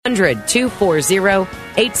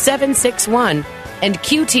1-240-8761 and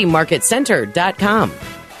qtmarketcenter.com.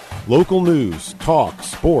 Local news, talk,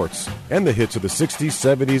 sports, and the hits of the 60s,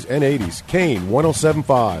 70s, and 80s. Kane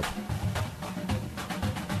 107.5.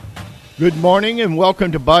 Good morning and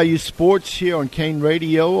welcome to Bayou Sports here on Kane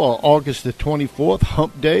Radio, August the 24th,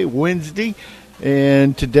 Hump Day, Wednesday.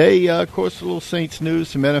 And today, of course, a little Saints news,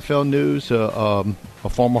 some NFL news. A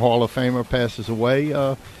former Hall of Famer passes away.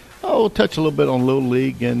 We'll touch a little bit on Little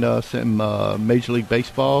League and some Major League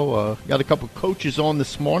Baseball. Got a couple of coaches on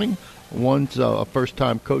this morning. One's a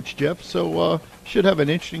first-time coach, Jeff, so should have an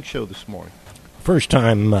interesting show this morning.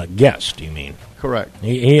 First-time guest, you mean? Correct.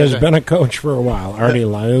 He has been a coach for a while, Artie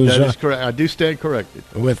Liuzza. That is correct. I do stand corrected.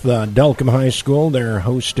 With Delcambre High School, they're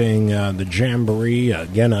hosting the Jamboree.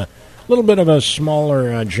 Again, a little bit of a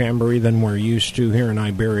smaller Jamboree than we're used to here in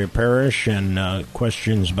Iberia Parish, and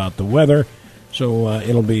questions about the weather. So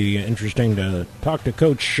it'll be interesting to talk to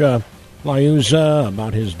Coach Liuzza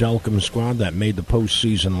about his Delcambre squad that made the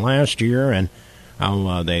postseason last year and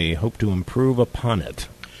how they hope to improve upon it.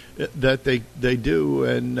 That they do,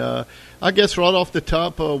 and I guess right off the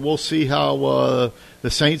top, we'll see how the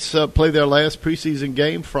Saints play their last preseason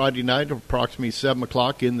game Friday night, approximately 7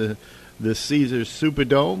 o'clock in the Caesars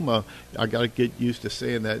Superdome. I got to get used to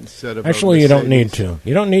saying that instead of actually. You don't need to.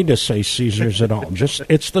 You don't need to say Caesars at all. Just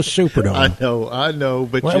it's the Superdome. I know,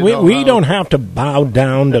 but we don't have to bow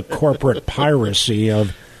down to corporate piracy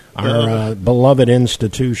of our beloved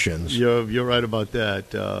institutions. You're right about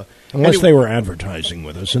that. Unless they were advertising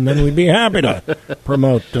with us, and then we'd be happy to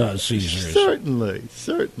promote Caesars.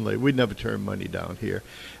 Certainly. We'd never turn money down here.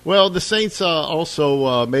 Well, the Saints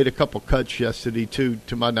also made a couple cuts yesterday, too,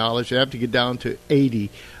 to my knowledge. They have to get down to 80,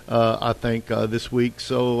 I think, this week.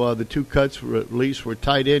 So the two cuts released were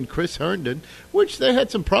tight end Chris Herndon, which they had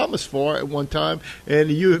some promise for at one time. And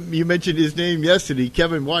you mentioned his name yesterday.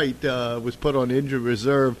 Kevin White was put on injured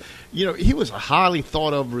reserve. You know, he was a highly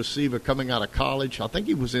thought-of receiver coming out of college. I think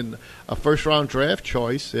he was in a first-round draft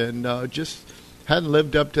choice and just hadn't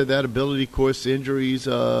lived up to that ability. Of course, injuries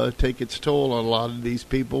take its toll on a lot of these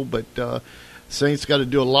people, but Saints got to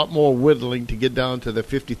do a lot more whittling to get down to the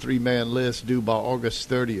 53-man list due by August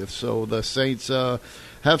 30th. So the Saints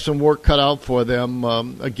have some work cut out for them.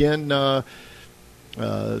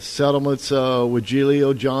 Settlements with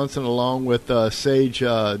Giglio Johnson along with Sage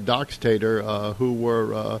Doxtator, who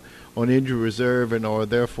were on injury reserve and are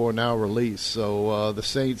therefore now released. So the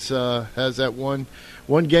Saints has that one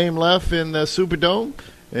game left in the Superdome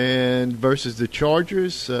and versus the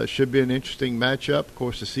Chargers. Should be an interesting matchup. Of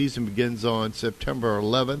course, the season begins on September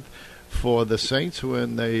 11th for the Saints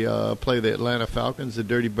when they play the Atlanta Falcons, the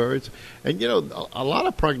Dirty Birds. And, you know, a lot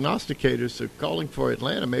of prognosticators are calling for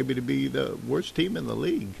Atlanta maybe to be the worst team in the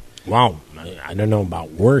league. Wow. I don't know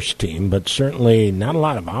about worst team, but certainly not a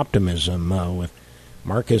lot of optimism with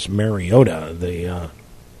Marcus Mariota, the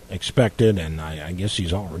expected, and I guess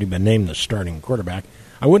he's already been named the starting quarterback.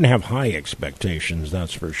 I wouldn't have high expectations,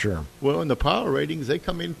 that's for sure. Well, in the power ratings, they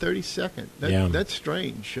come in 32nd. That's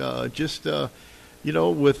strange.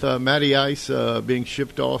 With Matty Ice being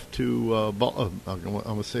shipped off to, I'm going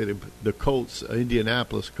to say the Colts,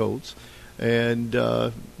 Indianapolis Colts. And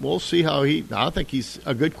we'll see how I think he's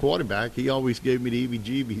a good quarterback. He always gave me the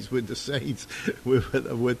EBGBs with the Saints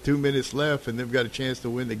with 2 minutes left, and they've got a chance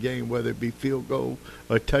to win the game, whether it be field goal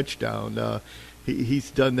or touchdown. He's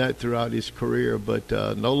done that throughout his career, but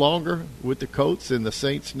no longer with the Colts, and the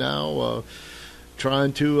Saints now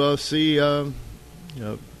trying to see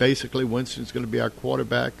basically Winston's going to be our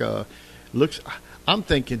quarterback. I'm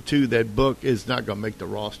thinking, too, that Book is not going to make the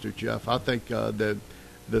roster, Jeff. I think that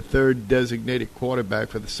the third designated quarterback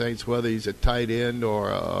for the Saints, whether he's a tight end or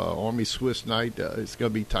Army Swiss Knight, it's going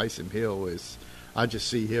to be Tyson Hill. I just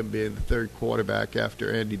see him being the third quarterback after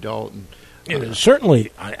Andy Dalton.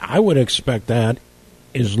 Certainly, I would expect that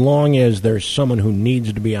as long as there's someone who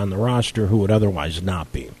needs to be on the roster who would otherwise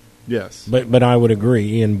not be. Yes. But I would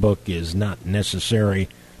agree, Ian Book is not necessary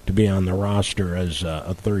to be on the roster as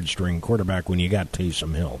a third-string quarterback when you got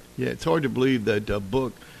Taysom Hill. Yeah, it's hard to believe that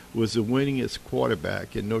Book was the winningest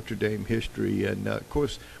quarterback in Notre Dame history. And, of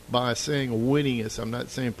course, by saying winningest, I'm not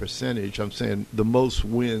saying percentage. I'm saying the most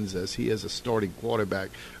wins as he is a starting quarterback.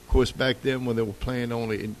 Of course, back then when they were playing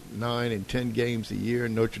only 9 and 10 games a year,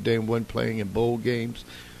 Notre Dame wasn't playing in bowl games.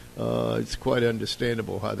 It's quite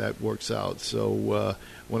understandable how that works out. So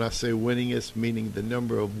when I say winningest, meaning the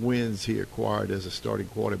number of wins he acquired as a starting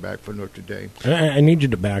quarterback for Notre Dame. I need you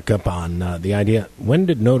to back up on the idea. When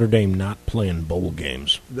did Notre Dame not play in bowl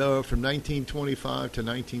games? From 1925 to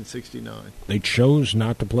 1969. They chose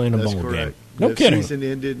not to play in a bowl correct. game. No kidding. The season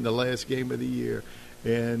ended in the last game of the year.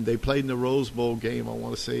 and they played in the Rose Bowl game, I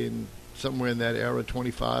want to say, in somewhere in that era,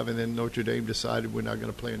 25, and then Notre Dame decided we're not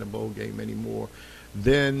going to play in a bowl game anymore.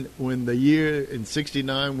 Then when the year in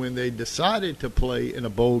 69, when they decided to play in a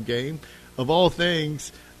bowl game, of all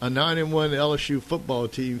things, a 9-1 LSU football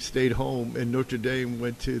team stayed home, and Notre Dame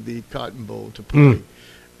went to the Cotton Bowl to play.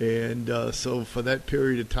 And so for that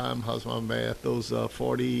period of time, how's my math, those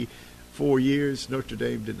 44 years, Notre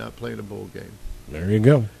Dame did not play in a bowl game. There you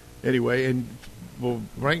go. Anyway, and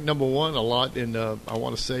ranked number one a lot in, I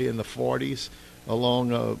want to say, in the 40s, along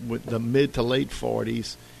with the mid to late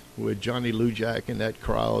 40s, with Johnny Lujack in that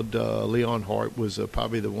crowd. Leon Hart was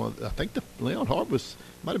probably the one. I think Leon Hart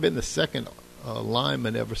might have been the second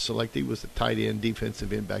lineman ever selected. He was a tight end,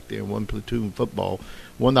 defensive end back there in one platoon football.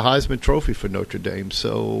 Won the Heisman Trophy for Notre Dame.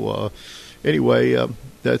 So anyway,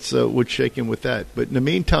 that's what's shaking with that. But in the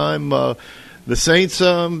meantime, the Saints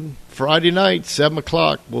Friday night, 7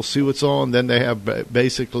 o'clock. We'll see what's on. Then they have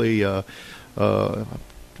basically about a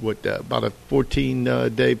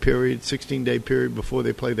 14-day period, 16-day period before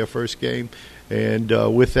they play their first game. And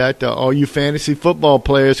with that, all you fantasy football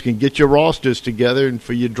players can get your rosters together and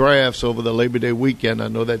for your drafts over the Labor Day weekend. I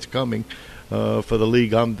know that's coming for the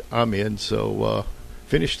league I'm in. So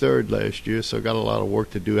finished third last year, so got a lot of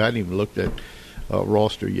work to do. I hadn't even looked at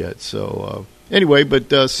roster yet. So anyway,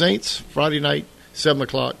 but Saints, Friday night, 7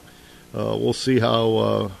 o'clock. We'll see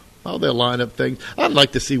how they'll line up things. I'd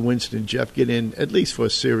like to see Winston Jeff get in at least for a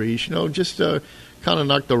series, just kind of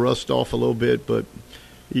knock the rust off a little bit. But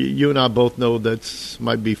you and I both know that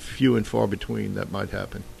might be few and far between that might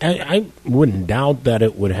happen. I wouldn't doubt that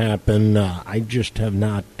it would happen. I just have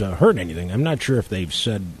not heard anything. I'm not sure if they've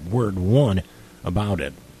said word one about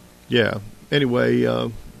it. Yeah. Anyway,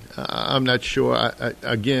 I'm not sure.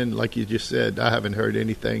 Again, like you just said, I haven't heard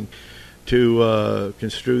anything to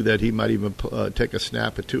construe that he might even take a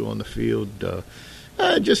snap or two on the field.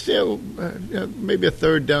 Just maybe a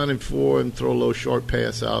 3rd down and 4 and throw a little short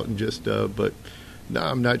pass out and just but no,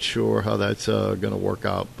 I'm not sure how that's going to work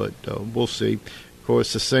out, but we'll see. Of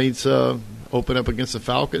course, the Saints open up against the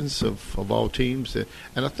Falcons of all teams, and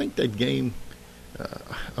I think that game.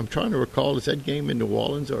 I'm trying to recall, is that game in New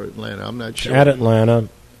Orleans or Atlanta? I'm not sure. At Atlanta.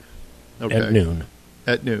 Okay. At noon.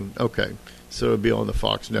 At noon. Okay, so it'll be on the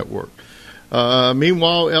Fox network.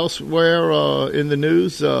 Meanwhile, elsewhere in the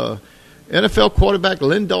news, NFL quarterback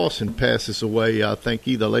Len Dawson passes away, I think,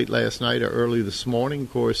 either late last night or early this morning.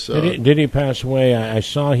 Of course, did he pass away? I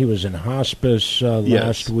saw he was in hospice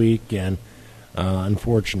last week, and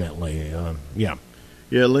unfortunately, yeah.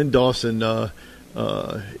 Yeah, Len Dawson,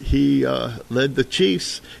 he led the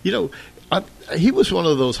Chiefs. He was one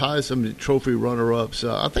of those Heisman Trophy runner-ups.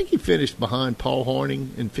 I think he finished behind Paul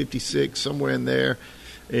Hornung in 56, somewhere in there,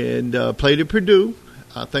 and played at Purdue.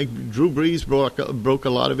 I think Drew Brees broke a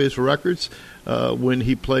lot of his records when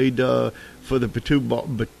he played for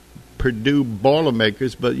the Purdue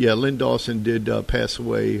Boilermakers. But, yeah, Len Dawson did pass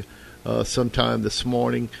away sometime this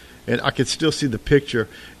morning. And I can still see the picture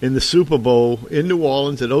in the Super Bowl in New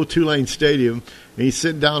Orleans at Tulane Stadium. And he's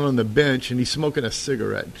sitting down on the bench, and he's smoking a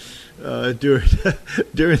cigarette during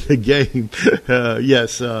the game.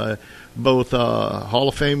 Yes, both Hall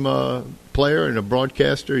of Fame player and a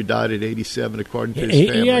broadcaster. He died at 87, according to his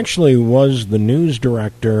family. He actually was the news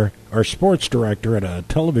director or sports director at a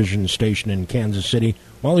television station in Kansas City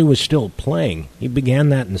while he was still playing. He began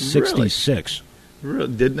that in 66.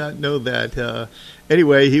 Really did not know that.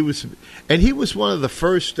 Anyway, he was one of the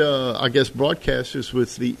first, I guess, broadcasters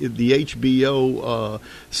with the HBO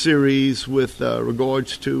series with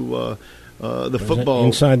regards to the football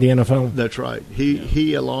inside the NFL. That's right.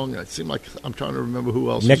 He along. It seemed like I'm trying to remember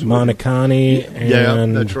who else. Nick Monicani. Yeah,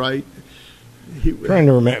 that's right. Trying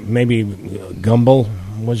to remember, maybe Gumbel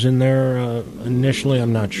was in there initially.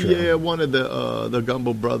 I'm not sure. Yeah, one of the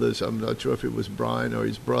Gumbel brothers. I'm not sure if it was Brian or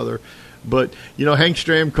his brother. But Hank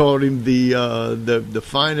Stram called him the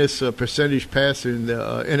finest percentage passer in the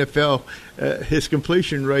NFL. His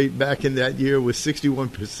completion rate back in that year was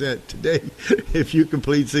 61%. Today, if you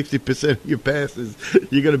complete 60% of your passes,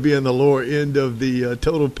 you're going to be in the lower end of the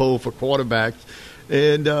total poll for quarterbacks.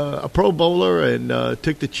 And a Pro Bowler, and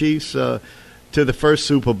took the Chiefs to the first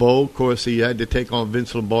Super Bowl. Of course, he had to take on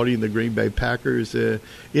Vince Lombardi and the Green Bay Packers in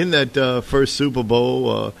that first Super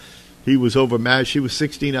Bowl. He was overmatched. He was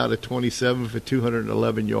 16 out of 27 for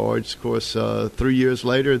 211 yards. Of course, 3 years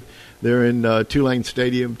later, they're in Tulane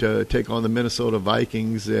Stadium to take on the Minnesota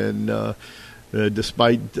Vikings. And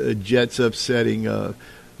despite Jets upsetting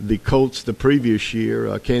the Colts the previous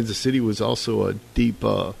year, Kansas City was also a deep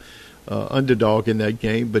underdog in that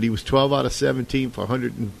game. But he was 12 out of 17 for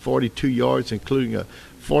 142 yards, including a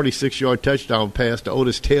 46-yard touchdown pass to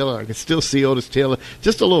Otis Taylor. I can still see Otis Taylor,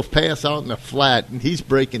 just a little pass out in the flat, and he's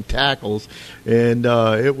breaking tackles, and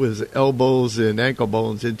it was elbows and ankle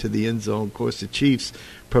bones into the end zone. Of course, the Chiefs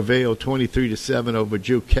prevailed 23-7 over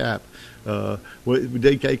Joe Cap.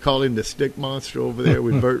 They call him the stick monster over there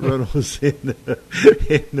with Burt Reynolds with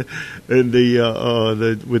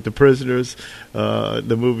the prisoners.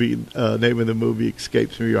 The movie name of the movie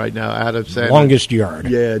escapes me right now. Adam Sandler. Longest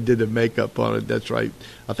Yard. Yeah, did the makeup on it. That's right.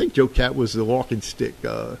 I think Joe Cat was the walking stick.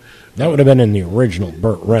 That would have been in the original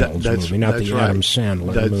Burt Reynolds movie, not the right. Adam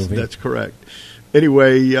Sandler movie. That's correct.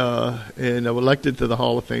 Anyway, and elected to the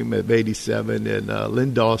Hall of Fame at 87, and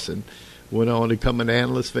Lynn Dawson went on to become an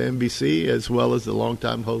analyst for NBC, as well as the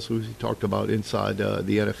longtime host who he talked about inside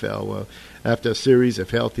the NFL. After a series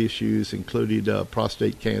of health issues, including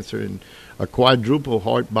prostate cancer and a quadruple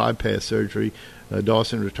heart bypass surgery,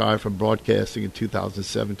 Dawson retired from broadcasting in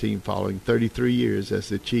 2017 following 33 years as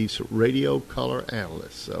the Chiefs' radio color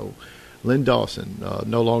analyst. So Lynn Dawson,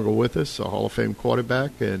 no longer with us, a Hall of Fame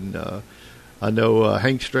quarterback, and I know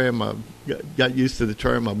Hank Stram got used to the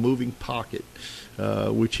term a moving pocket,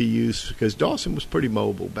 which he used because Dawson was pretty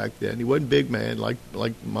mobile back then. He wasn't a big man like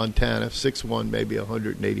Montana, 6'1", maybe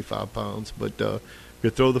 185 pounds, but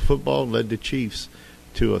could throw the football and led the Chiefs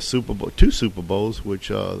to a Super Bowl, 2 Super Bowls, which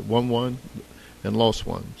won one and lost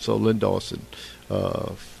one. So Lynn Dawson,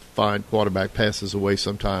 fine quarterback, passes away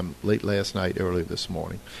sometime late last night, early this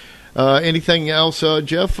morning. Anything else,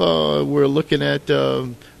 Jeff? We're looking at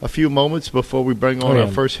a few moments before we bring on our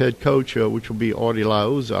first head coach, which will be Artie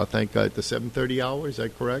Liuzza, I think, at the 7:30 hour. Is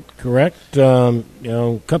that correct? Correct. A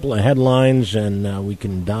couple of headlines, and we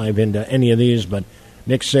can dive into any of these, but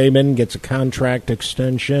Nick Saban gets a contract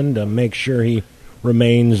extension to make sure he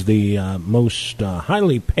remains the most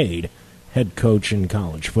highly paid head coach in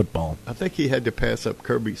college football. I think he had to pass up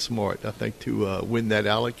Kirby Smart, I think, to win that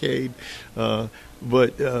allocate.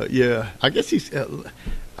 But I guess he's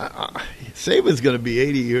Saban's going to be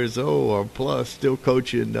 80 years old or plus, still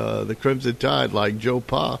coaching the Crimson Tide, like Joe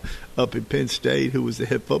Pa up at Penn State, who was the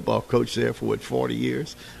head football coach there for, 40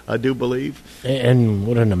 years, I do believe. And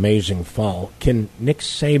what an amazing fall. Can Nick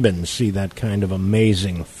Saban see that kind of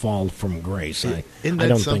amazing fall from grace? I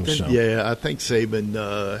don't think so. Yeah, I think Saban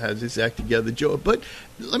has his act together, Joe. But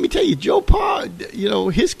let me tell you, Joe Pa,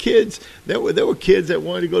 his kids, there were kids that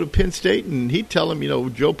wanted to go to Penn State, and he'd tell them,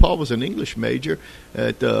 Joe Pa was an English major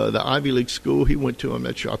at the Ivy League school he went to. I'm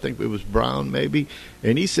not sure. I think it was Brown maybe.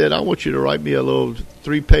 And he said, I want you to write me a little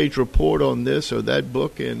 3-page report on this or that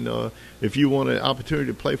book, and if you want an opportunity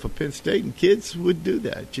to play for Penn State, and kids would do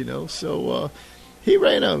that, So he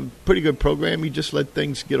ran a pretty good program. He just let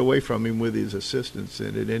things get away from him with his assistants,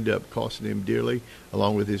 and it ended up costing him dearly,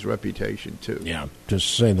 along with his reputation, too. Yeah, to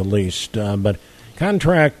say the least. But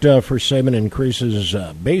contract for Saban increases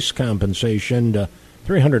base compensation to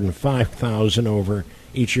 $305,000 over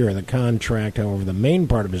each year of the contract. However, the main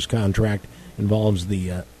part of his contract involves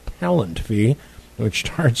the talent fee, which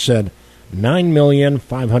starts at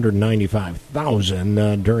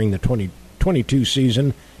 $9,595,000 during the 2022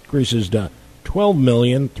 season, increases to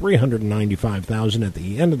 $12,395,000 at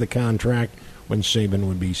the end of the contract when Saban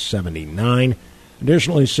would be 79.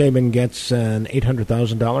 Additionally, Saban gets an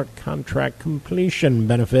 $800,000 contract completion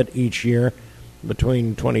benefit each year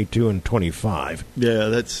between 22 and 25. Yeah,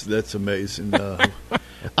 that's amazing.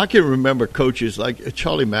 I can remember coaches like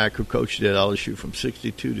Charlie Mack, who coached at LSU from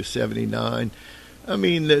 62 to 79. I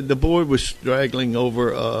mean, the board was straggling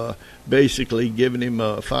over basically giving him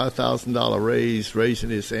a $5,000 raise,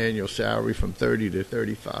 raising his annual salary from $30,000 to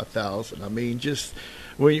 $35,000. I mean, just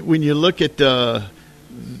when you look at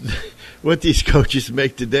what these coaches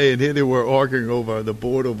make today, and here they were arguing over the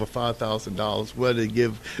board over $5,000 whether to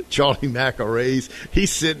give Charlie Mack a raise.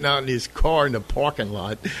 He's sitting out in his car in the parking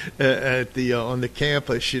lot at the on the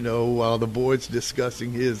campus, while the board's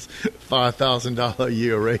discussing his $5,000 a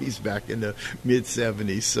year raise back in the mid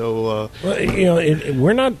 '70s. So,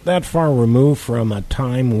 we're not that far removed from a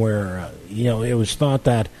time where it was thought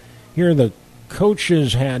that here the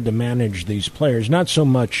coaches had to manage these players, not so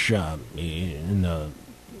much in the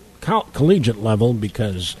collegiate level,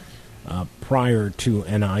 because prior to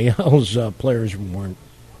NILs, players weren't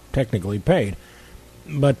technically paid.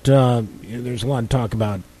 But there's a lot of talk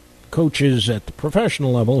about coaches at the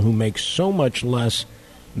professional level who make so much less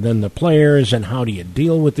than the players, and how do you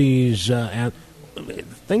deal with these?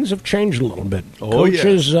 Things have changed a little bit.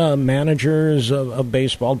 Coaches, managers of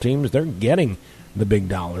baseball teams, they're getting the big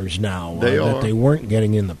dollars now that they weren't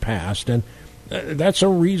getting in the past, and that's a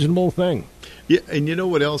reasonable thing. Yeah, and you know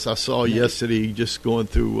what else I saw yesterday, just going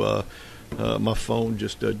through my phone,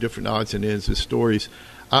 just different odds and ends of stories.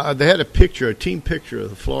 they had a team picture of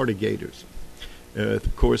the Florida Gators,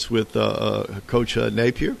 of course, with Coach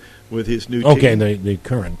Napier with his new team. Okay, the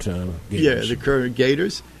current Gators. Yeah, the current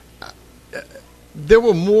Gators. There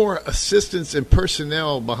were more assistants and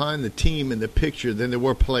personnel behind the team in the picture than there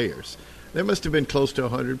were players. There must have been close to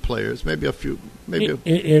 100 players, maybe a few.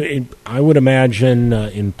 I would imagine,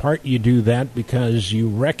 in part, you do that because you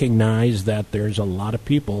recognize that there's a lot of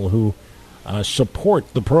people who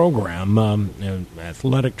support the program,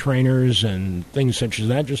 athletic trainers and things such as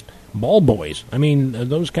that, just ball boys. I mean,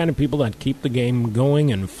 those kind of people that keep the game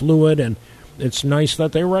going and fluid, and it's nice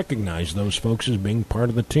that they recognize those folks as being part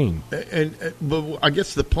of the team. But I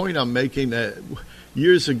guess the point I'm making that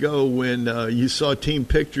years ago when you saw team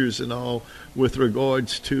pictures and all with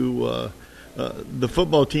regards to the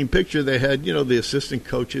football team picture, they had, the assistant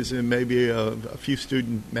coaches and maybe a few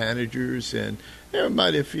student managers. And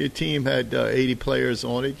if your team had 80 players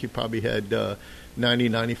on it, you probably had 90,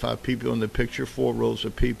 95 people in the picture, 4 rows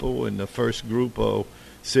of people, and the first group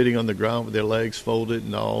sitting on the ground with their legs folded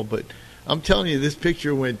and all. But I'm telling you, this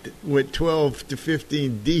picture went 12 to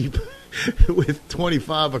 15 deep with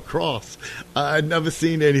 25 across. I'd never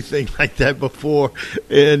seen anything like that before,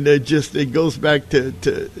 and it goes back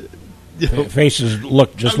to faces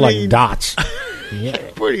look just like dots. Yeah.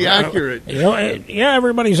 Pretty accurate.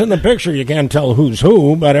 Everybody's in the picture. You can't tell who's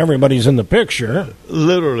who, but everybody's in the picture.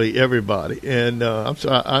 Literally everybody. And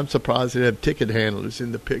I'm surprised they have ticket handlers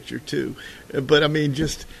in the picture too. But I mean,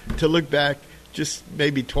 just to look back, just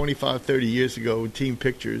maybe 25, 30 years ago, team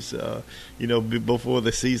pictures, before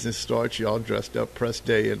the season starts, you all dressed up, press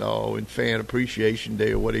day and all, and fan appreciation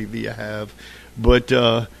day or whatever you have. But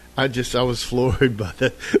I was floored by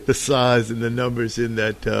the size and the numbers in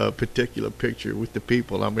that particular picture with the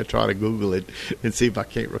people. I'm going to try to Google it and see if I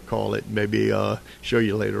can't recall it. Maybe show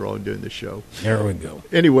you later on during the show. There we go.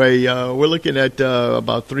 Anyway, we're looking at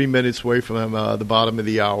about 3 minutes away from the bottom of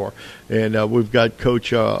the hour. And we've got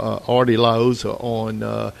Coach Artie Liuzza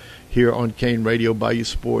on here on Kane Radio, Bayou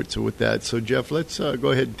Sports, with that. So, Jeff, let's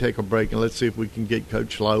go ahead and take a break, and let's see if we can get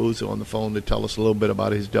Coach Liuzza on the phone to tell us a little bit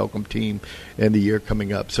about his Delcambre team and the year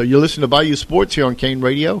coming up. So you listen to Bayou Sports here on Kane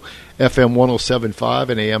Radio, FM 107.5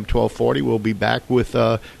 and AM 1240. We'll be back with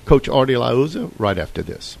Coach Artie Liuzza right after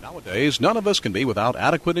this. Nowadays, none of us can be without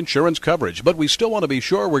adequate insurance coverage, but we still want to be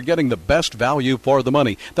sure we're getting the best value for the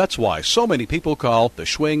money. That's why so many people call the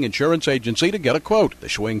Schwing Insurance Agency to get a quote. The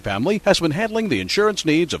Schwing family has been handling the insurance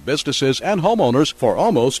needs of businesses and homeowners for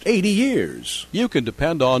almost 80 years. You can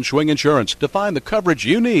depend on Schwing Insurance to find the coverage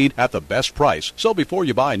you need at the best price. So before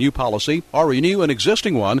you buy a new policy or renew an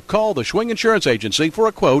existing one, call the Schwing Insurance Agency for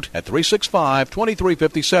a quote at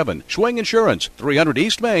 365-2357. Schwing Insurance, 300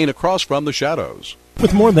 East Main, across from the Shadows.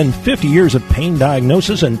 With more than 50 years of pain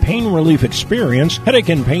diagnosis and pain relief experience, Headache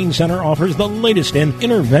and Pain Center offers the latest in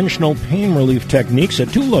interventional pain relief techniques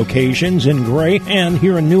at 2 locations in Gray and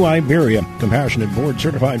here in New Iberia. Compassionate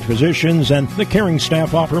board-certified physicians and the caring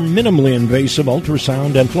staff offer minimally invasive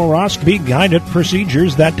ultrasound and fluoroscopy-guided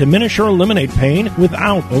procedures that diminish or eliminate pain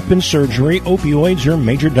without open surgery, opioids, or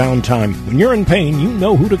major downtime. When you're in pain, you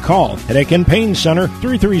know who to call. Headache and Pain Center,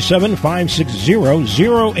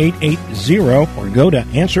 337-560-0880, or go to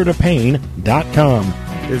answertopain.com.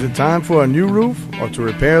 Is it time for a new roof or to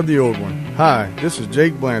repair the old one? Hi, this is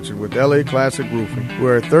Jake Blanchard with LA Classic Roofing.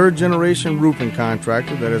 We're a third-generation roofing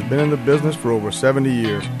contractor that has been in the business for over 70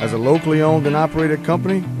 years. As a locally owned and operated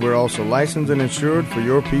company, we're also licensed and insured for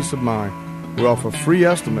your peace of mind. We offer free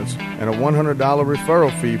estimates and a $100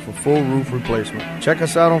 referral fee for full roof replacement. Check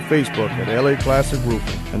us out on Facebook at LA Classic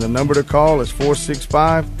Roofing, and the number to call is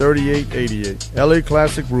 465-3888. LA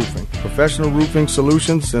Classic Roofing, professional roofing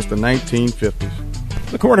solutions since the 1950s.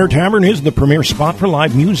 The Quarter Tavern is the premier spot for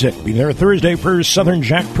live music. Be there Thursday for Southern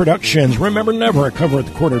Jack Productions. Remember, never a cover at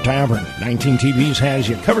the Quarter Tavern. 19 TVs has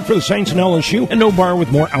you covered for the Saints and LSU, and no bar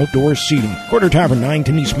with more outdoor seating. Quarter Tavern,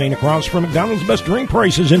 910 East Main, across from McDonald's. Best drink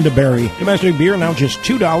prices in DeBerry. Domestic beer now just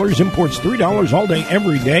 $2. Imports $3 all day,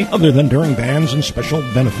 every day, other than during bands and special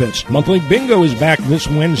benefits. Monthly bingo is back this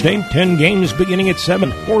Wednesday. 10 games beginning at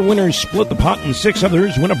 7. 4 winners split the pot, and 6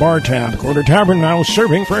 others win a bar tab. Quarter Tavern now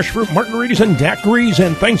serving fresh fruit margaritas and daiquiris.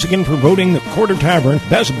 And thanks again for voting the Quarter Tavern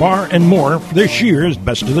Best Bar and More for this year's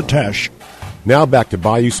Best of the Tesh. Now back to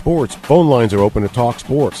Bayou Sports. Phone lines are open to talk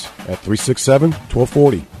sports at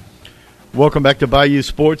 367-1240. Welcome back to Bayou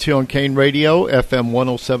Sports here on Kane Radio, FM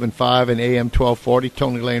 107.5 and AM 1240.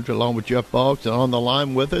 Tony Landry along with Jeff Boggs. And on the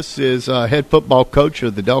line with us is head football coach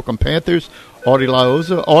of the Delcambre Panthers, Artie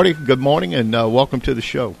Liuzza. Artie, good morning and welcome to the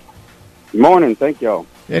show. Good morning. Thank y'all.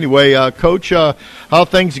 Anyway, Coach, how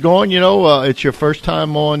things going? It's your first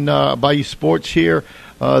time on Bayou Sports here.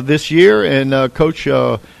 this year. And, Coach,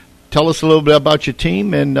 tell us a little bit about your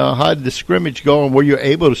team and how did the scrimmage go, and were you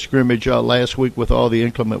able to scrimmage last week with all the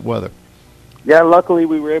inclement weather? Yeah, luckily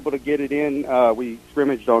we were able to get it in. We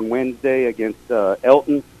scrimmaged on Wednesday against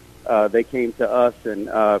Elton. They came to us, and,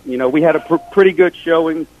 we had a pretty good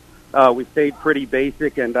showing. We stayed pretty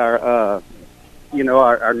basic, and we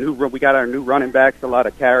got our new running backs, a lot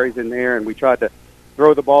of carries in there, and we tried to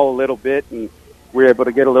throw the ball a little bit, and we were able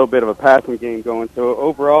to get a little bit of a passing game going. So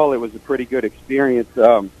overall, it was a pretty good experience.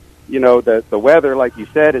 The weather, like you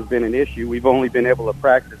said, has been an issue. We've only been able to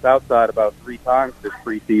practice outside about 3 times this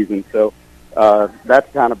preseason, so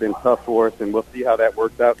that's kind of been tough for us, and we'll see how that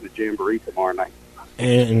works out in the Jamboree tomorrow night.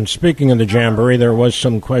 And speaking of the Jamboree, there was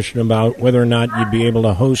some question about whether or not you'd be able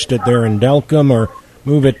to host it there in Delcambre or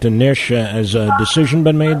move it to Nish. Has a decision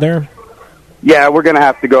been made there? Yeah, we're going to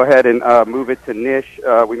have to go ahead and move it to Nish.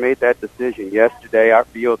 We made that decision yesterday. Our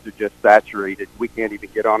fields are just saturated. We can't even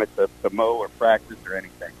get on it to mow or practice or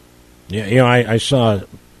anything. Yeah, I saw a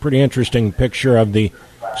pretty interesting picture of the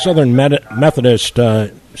Southern Methodist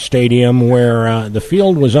Stadium where the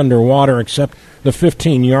field was underwater except the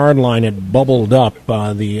 15-yard line had bubbled up.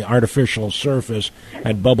 The artificial surface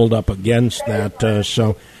had bubbled up against that.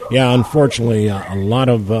 Unfortunately, a lot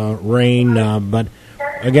of rain. But,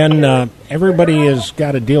 again, everybody has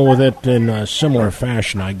got to deal with it in a similar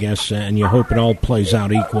fashion, I guess, and you hope it all plays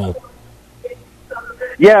out equal.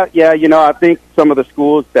 Yeah, I think some of the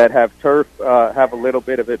schools that have turf have a little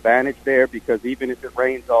bit of advantage there because even if it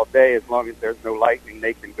rains all day, as long as there's no lightning,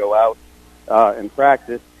 they can go out and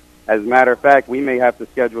practice. As a matter of fact, we may have to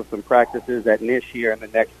schedule some practices at Nish here in the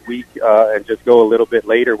next week and just go a little bit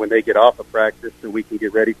later when they get off of practice so we can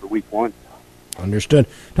get ready for week 1. Understood.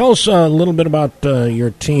 Tell us a little bit about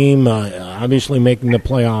your team, obviously making the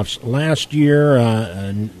playoffs last year,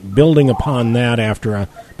 and building upon that after a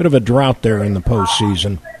bit of a drought there in the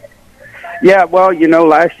postseason. Yeah, well,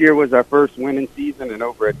 last year was our first winning season in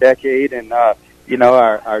over a decade, and,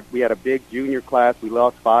 we had a big junior class. We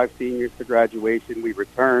lost 5 seniors to graduation. We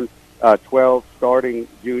returned 12 starting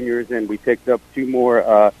juniors, and we picked up 2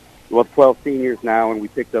 more, 12 seniors now, and we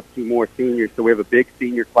picked up 2 more seniors. So we have a big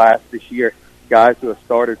senior class this year. Guys who have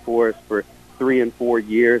started for us for 3 and 4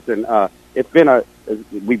 years, and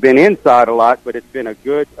we've been inside a lot, but it's been a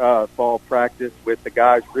good fall practice with the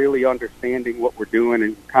guys really understanding what we're doing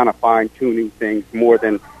and kind of fine tuning things more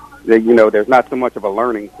than there's not so much of a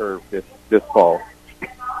learning curve this fall.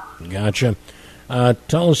 Gotcha.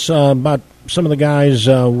 Tell us about some of the guys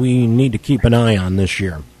we need to keep an eye on this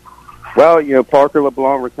year. Well, Parker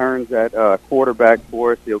LeBlanc returns at quarterback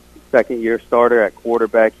for us. He'll second-year starter at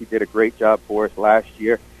quarterback. He did a great job for us last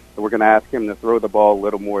year, so we're going to ask him to throw the ball a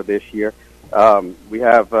little more this year. We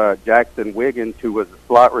have Jackson Wiggins, who was a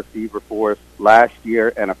slot receiver for us last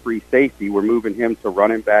year and a free safety. We're moving him to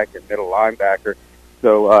running back and middle linebacker,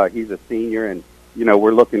 so he's a senior, and,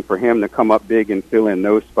 we're looking for him to come up big and fill in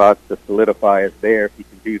those spots to solidify us there. If he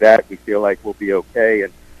can do that, we feel like we'll be okay.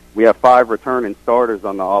 And we have 5 returning starters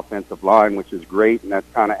on the offensive line, which is great, and that's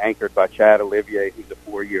kind of anchored by Chad Olivier, who's a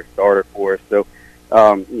 4-year starter for us. So,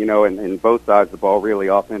 and both sides of the ball, really,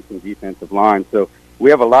 offense and defensive line. So we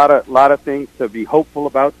have a lot of things to be hopeful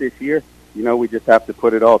about this year. We just have to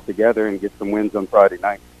put it all together and get some wins on Friday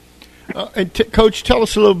night. Coach, tell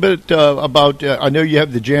us a little bit about. I know you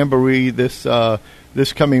have the Jamboree this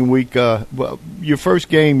coming week. Your first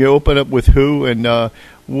game, you open up with who, and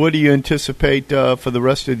what do you anticipate for the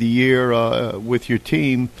rest of the year with your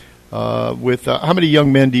team? With how many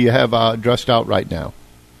young men do you have dressed out right now?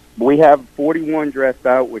 We have 41 dressed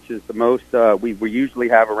out, which is the most. We usually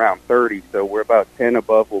have around 30, so we're about 10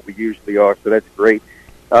 above what we usually are. So that's great.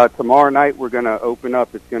 Tomorrow night we're going to open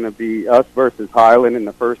up. It's going to be us versus Highland in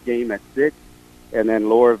the first game at 6, and then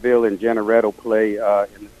Lauraville and Jeanneret will play in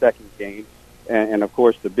the second game. And of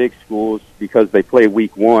course, the big schools, because they play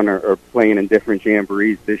week 1, are playing in different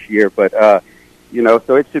jamborees this year. But,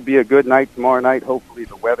 so it should be a good night tomorrow night. Hopefully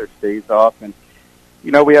the weather stays off. And,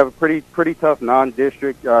 we have a pretty tough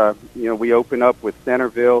non-district. We open up with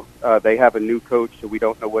Centerville. They have a new coach, so we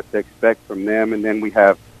don't know what to expect from them. And then we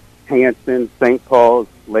have Hanson, St. Paul's,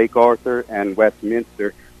 Lake Arthur, and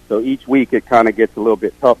Westminster. So each week it kind of gets a little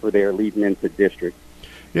bit tougher there leading into district.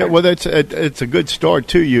 Yeah, well, it's a good start,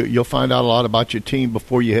 too. You'll find out a lot about your team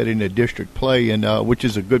before you head into district play, and which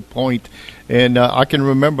is a good point. And I can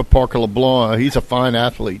remember Parker LeBlanc. He's a fine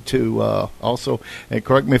athlete, too, also. And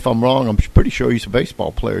correct me if I'm wrong, I'm pretty sure he's a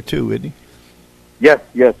baseball player, too, isn't he?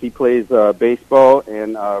 Yes, he plays baseball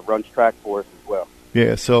and runs track for us as well.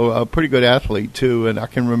 Yeah, so a pretty good athlete, too. And I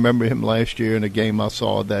can remember him last year in a game I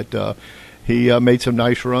saw that he made some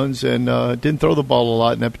nice runs and didn't throw the ball a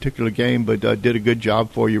lot in that particular game, but did a good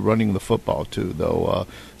job for you running the football too, though.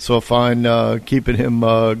 So I find keeping him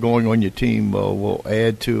going on your team will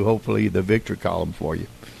add to hopefully the victory column for you.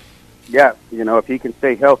 Yeah, if he can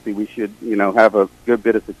stay healthy, we should, have a good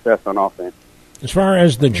bit of success on offense. As far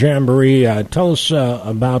as the Jamboree, tell us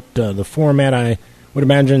about the format. I would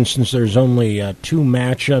imagine since there's only 2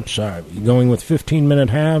 matchups, are you going with 15-minute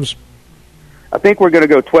halves? I think we're going to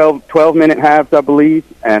go 12-minute halves, I believe,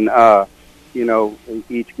 and,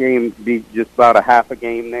 each game be just about a half a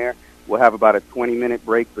game there. We'll have about a 20-minute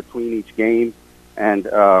break between each game and,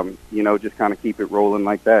 just kind of keep it rolling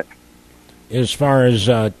like that. As far as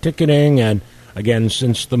ticketing, and again,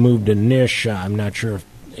 since the move to Nish, I'm not sure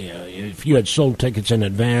if you had sold tickets in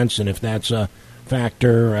advance and if that's a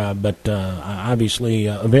factor, but obviously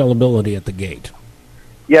availability at the gate.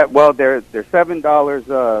 Yeah, well, there's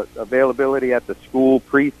 $7 availability at the school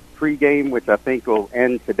pre-game, which I think will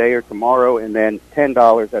end today or tomorrow, and then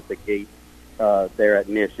 $10 at the gate there at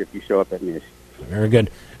Nish if you show up at Nish. Very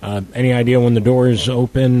good. Any idea when the doors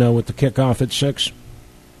open with the kickoff at 6?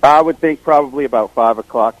 I would think probably about 5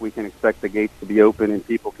 o'clock we can expect the gates to be open and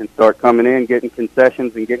people can start coming in, getting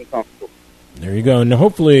concessions, and getting comfortable. There you go. And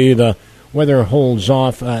hopefully the weather holds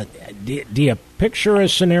off. Do you picture a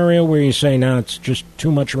scenario where you say, no, it's just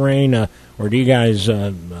too much rain, or do you guys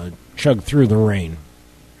chug through the rain?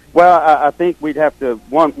 Well, I think we'd have to,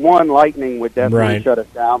 one lightning would definitely shut us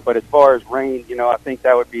down, but as far as rain, I think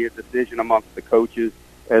that would be a decision amongst the coaches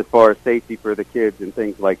as far as safety for the kids and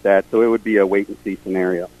things like that. So it would be a wait-and-see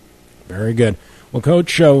scenario. Very good. Well,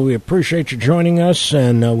 Coach, we appreciate you joining us,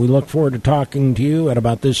 and we look forward to talking to you at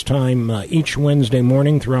about this time each Wednesday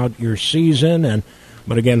morning throughout your season.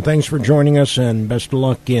 But again, thanks for joining us, and best of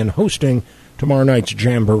luck in hosting tomorrow night's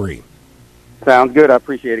Jamboree. Sounds good. I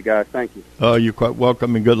appreciate it, guys. Thank you. You're quite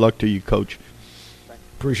welcome, and good luck to you, Coach.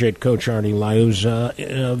 Appreciate Coach Artie Liuzza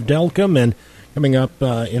of Delcambre, and coming up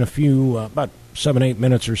in a few, about 7-8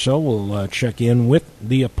 minutes or so, we'll check in with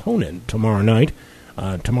the opponent tomorrow night.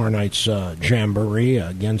 Tomorrow night's Jamboree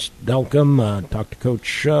against Delcambre. Talk to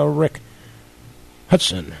Coach Rick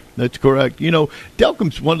Hutson. That's correct.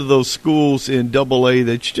 Delcambre's one of those schools in AA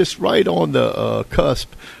that's just right on the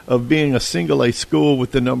cusp of being a single-A school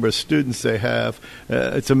with the number of students they have.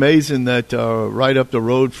 It's amazing that right up the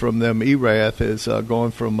road from them, Erath has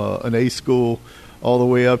gone from an A school all the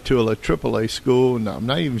way up to a AAA school, and I'm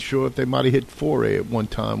not even sure if they might have hit 4A at one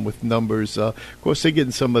time with numbers. Of course, they're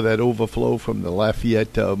getting some of that overflow from the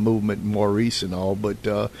Lafayette movement, Maurice and all.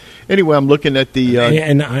 But anyway, I'm looking at the...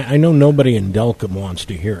 and I know nobody in Delcambre wants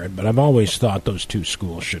to hear it, but I've always thought those two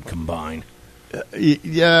schools should combine.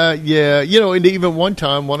 Yeah. And even one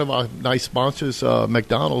time, one of our nice sponsors,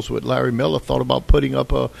 McDonald's with Larry Miller, thought about putting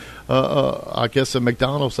up a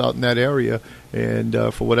McDonald's out in that area, and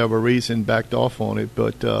for whatever reason backed off on it.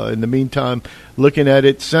 But in the meantime, looking at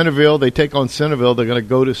it, Centerville, they take on Centerville. They're going to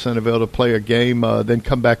go to Centerville to play a game, then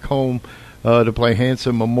come back home to play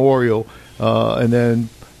Hanson Memorial, and then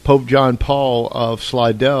Pope John Paul of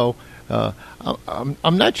Slidell.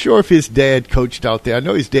 I'm not sure if his dad coached out there. I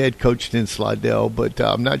know his dad coached in Slidell, but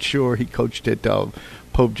I'm not sure he coached at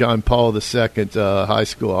Pope John Paul II high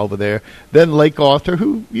school over there. Then Lake Arthur,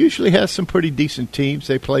 who usually has some pretty decent teams.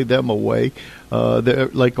 They play them away.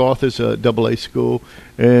 Lake Arthur's a AA school.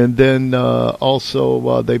 And then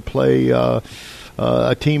also they play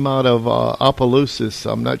a team out of Opelousas.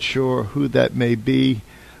 I'm not sure who that may be.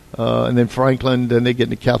 And then Franklin, then they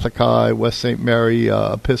get into Catholic High, West St. Mary,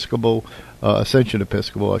 Episcopal, Ascension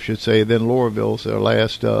Episcopal, I should say. Then Laurelville's their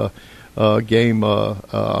last game,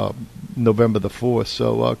 November the 4th.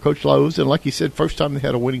 So Coach Liuzza, and like he said, first time they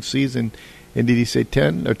had a winning season in, did he say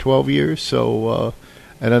 10 or 12 years? So,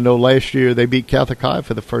 and I know last year they beat Catholic High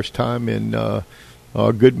for the first time in a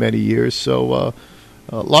good many years. So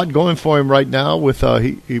a lot going for him right now with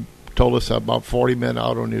he told us about 40 men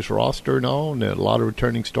out on his roster now, and a lot of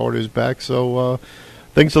returning starters back. So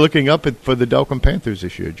things are looking up for the Delcambre Panthers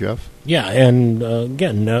this year, Jeff. Yeah, and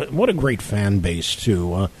again, what a great fan base,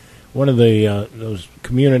 too. One of the those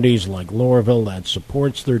communities like Laurelville that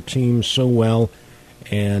supports their team so well,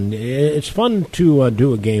 and it's fun to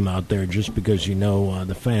do a game out there just because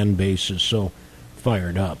the fan base is so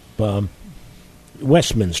fired up.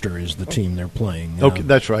 Westminster is the team they're playing. Okay,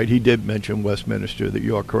 that's right. He did mention Westminster. That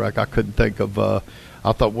you are correct. I couldn't think of. I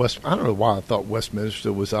don't know why I thought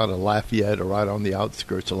Westminster was out of Lafayette or right on the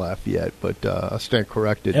outskirts of Lafayette, but I stand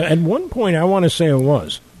corrected. At one point, I want to say it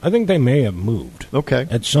was. I think they may have moved. Okay.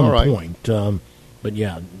 At some point. But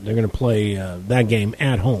yeah, they're going to play that game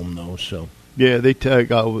at home, though. So Yeah, they take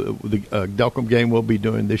the Delcambre game we'll be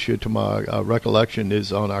doing this year, to my recollection,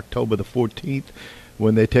 is on October the 14th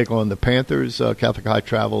when they take on the Panthers. Catholic High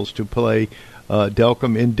travels to play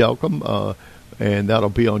Delcambre in Delcambre, and that'll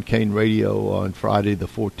be on Kane Radio on Friday the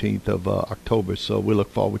 14th of October. So we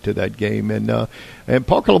look forward to that game. And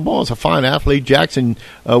Parker LeBlanc is a fine athlete. Jackson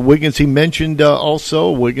Wiggins, he mentioned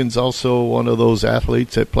also. Wiggins also one of those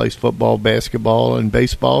athletes that plays football, basketball, and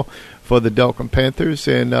baseball for the Delcambre Panthers.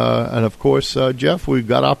 And of course, Jeff, we've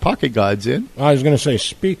got our pocket guides in. I was going to say,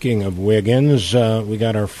 speaking of Wiggins, we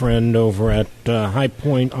got our friend over at High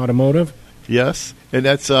Point Automotive. Yes, and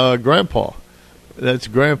that's Grandpa. That's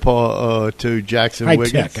Grandpa to Jackson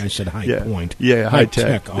Wiggins. High Tech, I said High Point. Yeah, High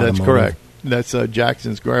Tech. That's Automotive. correct. That's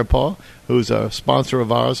Jackson's Grandpa, who's a sponsor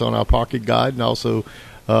of ours on our pocket guide, and also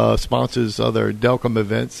sponsors other Delcambre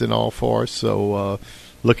events and all for us. So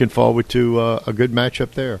looking forward to a good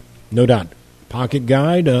matchup there. No doubt. Pocket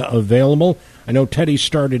guide available. I know Teddy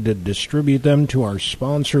started to distribute them to our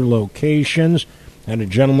sponsor locations. Had a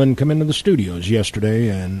gentleman come into the studios yesterday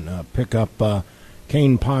and pick up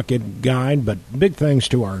Kane Pocket Guide. But big thanks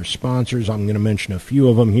to our sponsors. I'm going to mention a few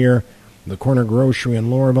of them here. The Corner Grocery in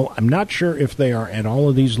Lorville. I'm not sure if they are at all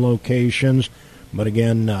of these locations, but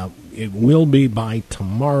again, it will be by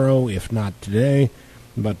tomorrow, if not today.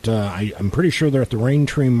 But I'm pretty sure they're at the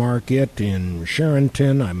Raintree Market in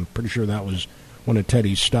Sherrington. I'm pretty sure that was one of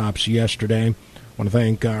Teddy's stops yesterday. I want to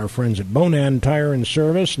thank our friends at Bonan Tire and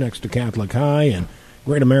Service next to Catholic High, and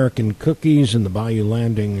Great American Cookies in the Bayou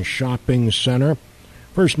Landing Shopping Center.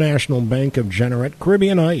 First National Bank of Jeanerette,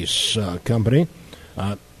 Caribbean Ice Company.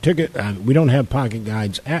 We don't have pocket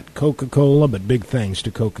guides at Coca-Cola, but big thanks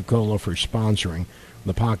to Coca-Cola for sponsoring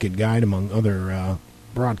the pocket guide, among other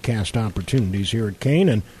broadcast opportunities here at Kane,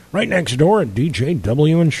 and right next door at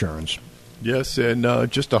DJW Insurance. Yes,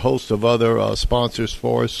 and just a host of other sponsors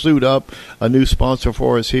for us. Suit Up, a new sponsor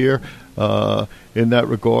for us here in that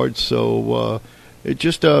regard. So it's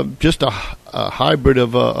just a hybrid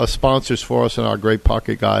of sponsors for us in our great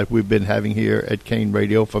pocket guide we've been having here at Kane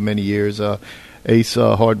Radio for many years. Ace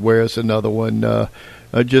Hardware is another one.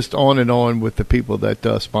 Just on and on with the people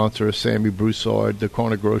that sponsor us. Sammy Broussard, the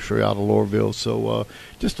Corner Grocery out of Lorville. So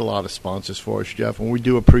just a lot of sponsors for us, Jeff. And we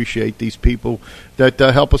do appreciate these people that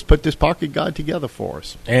help us put this pocket guide together for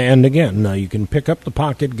us. And again, you can pick up the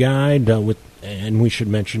pocket guide and we should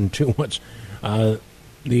mention too what's all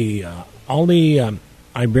the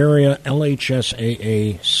Iberia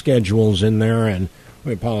LHSAA schedules in there. And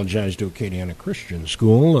we apologize to Acadiana Christian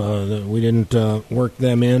School that we didn't work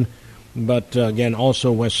them in. But, again,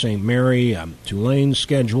 also West St. Mary, Tulane's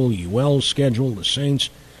schedule, UL's schedule, the Saints'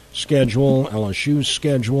 schedule, LSU's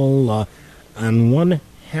schedule, and one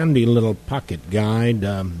handy little pocket guide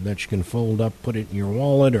that you can fold up, put it in your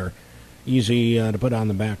wallet, or easy to put on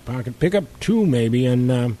the back pocket. Pick up two maybe and,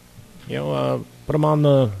 put them on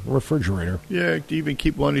the refrigerator. Yeah, even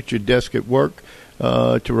keep one at your desk at work.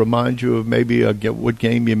 To remind you of maybe what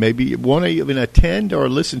game you maybe want to even attend or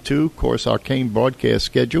listen to. Of course, our Kane broadcast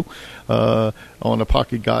schedule on a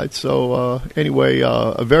pocket guide. So anyway,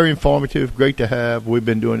 very informative, great to have. We've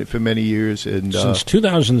been doing it for many years. And since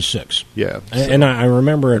 2006. Yeah. And I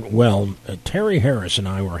remember it well. Terry Harris and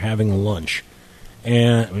I were having lunch.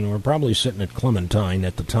 And we were probably sitting at Clementine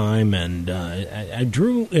at the time. And I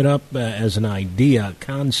drew it up as an idea,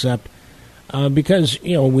 concept, because,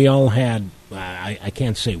 we all had... I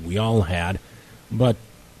can't say we all had, but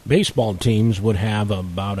baseball teams would have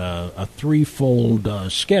about a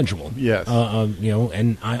threefold schedule. Yes.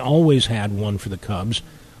 And I always had one for the Cubs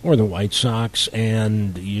or the White Sox,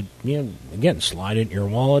 and you again, slide it in your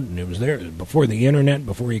wallet, and it was there before the internet,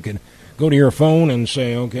 before you could go to your phone and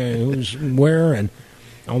say, okay, who's where, and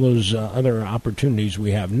all those other opportunities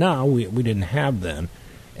we have now, we didn't have then.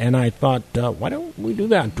 And I thought, why don't we do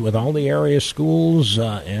that with all the area schools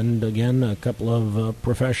and, again, a couple of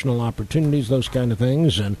professional opportunities, those kind of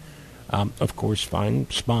things, and, of course,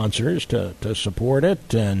 find sponsors to support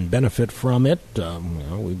it and benefit from it.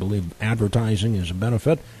 We believe advertising is a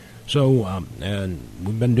benefit. So, and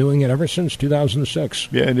we've been doing it ever since 2006.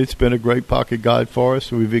 Yeah, and it's been a great pocket guide for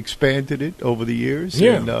us. We've expanded it over the years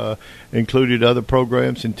and included other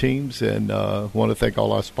programs and teams. And want to thank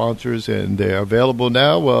all our sponsors, and they're available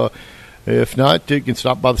now. If not, you can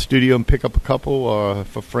stop by the studio and pick up a couple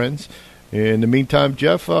for friends. In the meantime,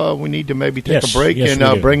 Jeff, we need to maybe take a break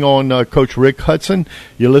and bring on Coach Rick Hutson.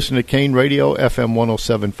 You're listening to Kane Radio, FM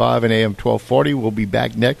 107.5 and AM 1240. We'll be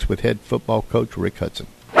back next with head football coach Rick Hutson.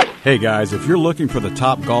 Hey guys, if you're looking for the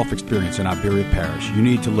top golf experience in Iberia Parish, you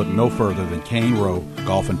need to look no further than Kane Row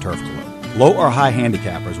Golf and Turf Club. Low or high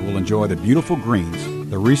handicappers will enjoy the beautiful greens,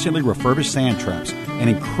 the recently refurbished sand traps, and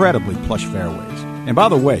incredibly plush fairways. And by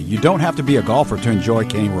the way, you don't have to be a golfer to enjoy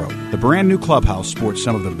Cane Road. The brand new clubhouse sports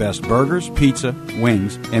some of the best burgers, pizza,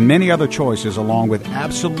 wings, and many other choices, along with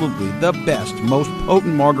absolutely the best, most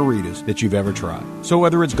potent margaritas that you've ever tried. So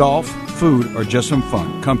whether it's golf, food, or just some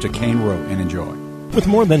fun, come to Cane Road and enjoy. With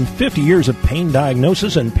more than 50 years of pain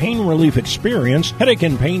diagnosis and pain relief experience, Headache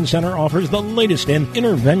and Pain Center offers the latest in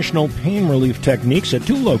interventional pain relief techniques at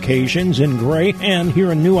 2 locations in Gray and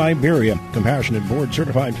here in New Iberia. Compassionate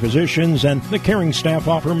board-certified physicians and the caring staff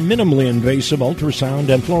offer minimally invasive ultrasound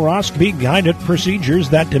and fluoroscopy-guided procedures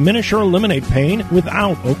that diminish or eliminate pain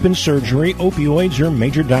without open surgery, opioids, or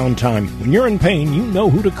major downtime. When you're in pain, you know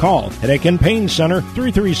who to call. Headache and Pain Center,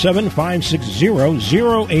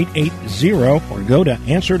 337-560-0880, or go to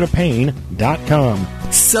answertopain.com.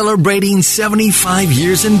 Celebrating 75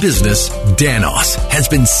 years in business, Danos has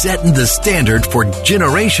been setting the standard for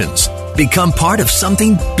generations. Become part of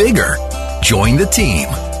something bigger. Join the team.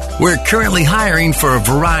 We're currently hiring for a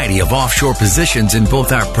variety of offshore positions in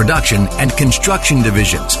both our production and construction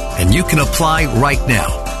divisions, and you can apply right now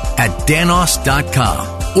at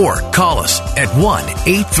danos.com or call us at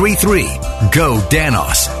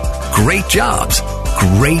 1-833-GO-DANOS. Great jobs,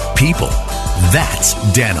 great people. That's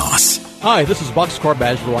Danos. Hi, this is Boxcar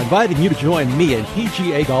Bachelor, inviting you to join me and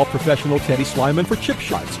PGA Golf professional Teddy Slyman for Chip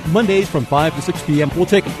Shots. Mondays from 5 to 6 p.m., we'll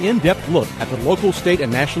take an in-depth look at the local, state,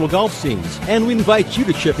 and national golf scenes. And we invite you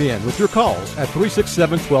to chip in with your calls at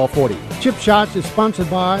 367-1240. Chip Shots is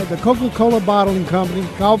sponsored by the Coca-Cola Bottling Company,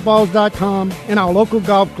 GolfBalls.com, and our local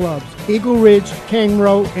golf clubs, Eagle Ridge,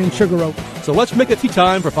 Kangaroo, and Sugar Oak. So let's make it tea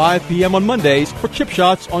time for 5 p.m. on Mondays for Chip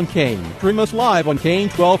Shots on Kane. Stream us live on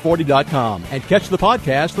Kane1240.com and catch the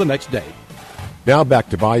podcast the next day. Now back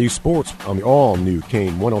to Bayou Sports on the all-new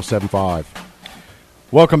Kane 107.5.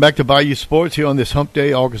 Welcome back to Bayou Sports here on this hump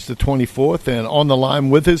day, August the 24th. And on the line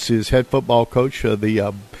with us is head football coach of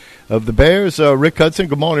the Bears, Rick Hutson.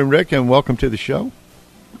 Good morning, Rick, and welcome to the show.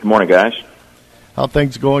 Good morning, guys. How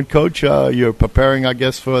things going, Coach? You're preparing, I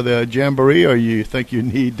guess, for the Jamboree, or you think you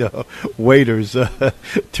need waiters to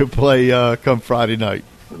play come Friday night?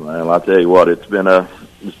 Well, I'll tell you what, it's been a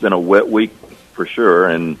wet week for sure,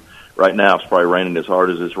 and right now it's probably raining as hard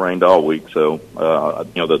as it's rained all week. So,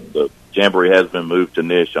 the Jamboree has been moved to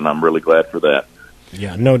Nish, and I'm really glad for that.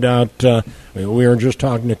 Yeah, no doubt. We were just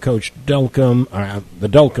talking to Coach Delcambre, the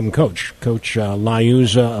Delcambre coach, Coach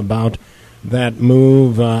Liuzza, about that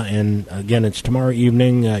move, and again, it's tomorrow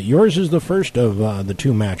evening. Yours is the first of the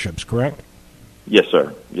 2 matchups, correct? Yes,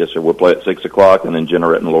 sir. Yes, sir. We'll play at 6 o'clock, and then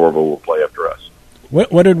Jeanerette and Lorville will play after us.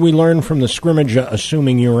 What did we learn from the scrimmage,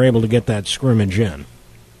 assuming you were able to get that scrimmage in?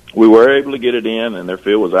 We were able to get it in, and their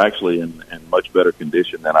field was actually in much better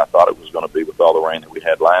condition than I thought it was going to be with all the rain that we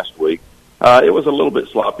had last week. It was a little bit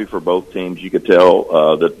sloppy for both teams. You could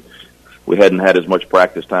tell that we hadn't had as much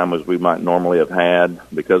practice time as we might normally have had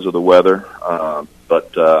because of the weather.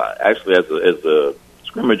 But actually, as the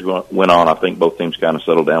scrimmage went on, I think both teams kind of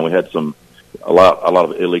settled down. We had a lot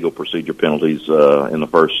of illegal procedure penalties in the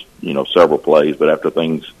first several plays, but after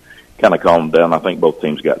things kind of calmed down, I think both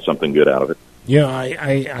teams got something good out of it. Yeah,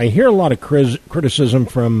 I hear a lot of criticism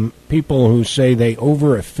from people who say they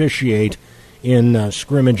over-officiate in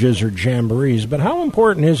scrimmages or jamborees, but how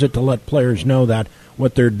important is it to let players know that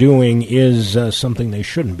what they're doing is something they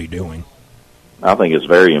shouldn't be doing? I think it's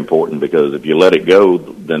very important, because if you let it go,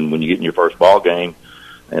 then when you get in your first ball game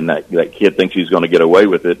and that kid thinks he's going to get away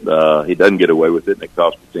with it, he doesn't get away with it, and it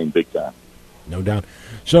costs the team big time. No doubt.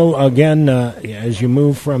 So, again, as you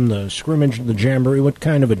move from the scrimmage to the jamboree, what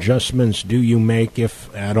kind of adjustments do you make,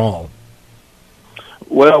 if at all?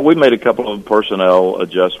 Well, we made a couple of personnel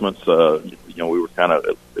adjustments. We were kind of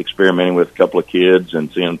experimenting with a couple of kids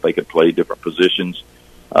and seeing if they could play different positions.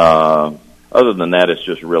 Other than that, it's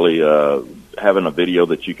just really having a video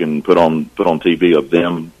that you can put on TV of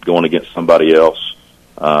them going against somebody else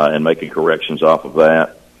and making corrections off of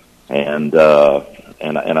that. And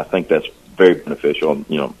I think that's very beneficial.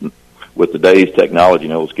 With today's technology,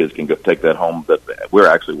 those kids can go take that home. But we're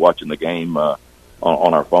actually watching the game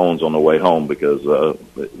on our phones on the way home, because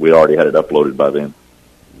we already had it uploaded by then.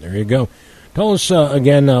 There you go. Tell us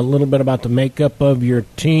again a little bit about the makeup of your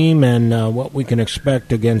team and what we can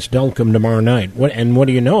expect against Delcambre tomorrow night. What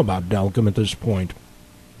do you know about Delcambre at this point?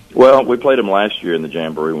 Well, we played them last year in the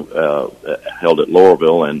Jamboree held at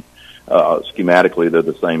Lorville, and schematically they're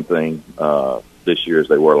the same thing this year as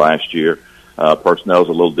they were last year. Personnel's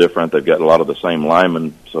a little different. They've got a lot of the same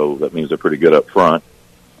linemen, so that means they're pretty good up front.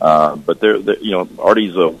 But they're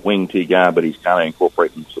Artie's a wing T guy, but he's kind of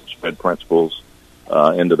incorporating some spread principles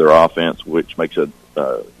into their offense, which makes it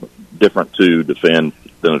different to defend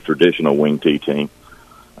than a traditional wing T team.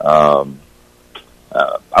 I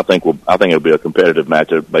think it'll be a competitive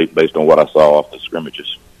matchup based on what I saw off the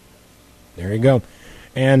scrimmages. There you go.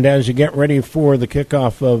 And as you get ready for the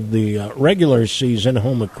kickoff of the regular season,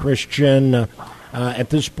 Houma Christian, at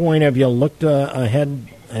this point, have you looked ahead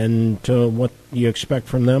and to what you expect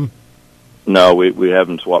from them? No, we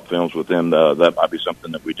haven't swapped films with them. That might be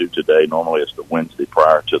something that we do today. Normally, it's the Wednesday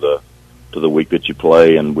prior to the week that you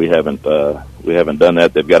play, and we haven't done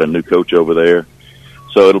that. They've got a new coach over there,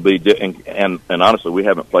 so it'll be and honestly, we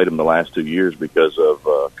haven't played them the last 2 years because of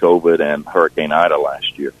COVID and Hurricane Ida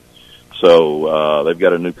last year. So they've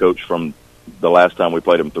got a new coach from the last time we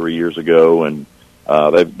played them 3 years ago, and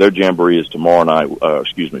their jamboree is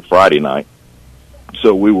Friday night.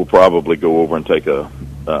 So we will probably go over and take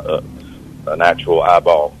an actual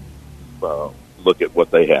eyeball look at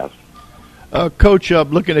what they have. Coach,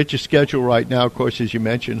 looking at your schedule right now, of course, as you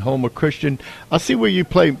mentioned, Houma Christian. I see where you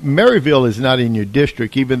play. Maryville is not in your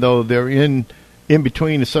district, even though they're in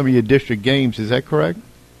between some of your district games. Is that correct?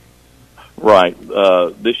 Right.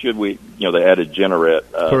 This year they added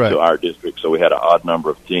Jeanerette to our district, so we had an odd number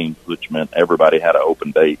of teams, which meant everybody had an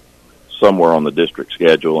open date somewhere on the district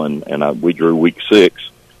schedule, and we drew week 6.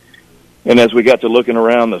 And as we got to looking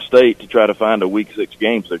around the state to try to find a week 6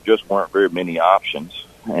 games, there just weren't very many options.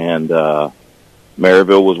 And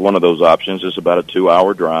Maryville was one of those options. It's about a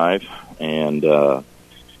 2-hour drive. And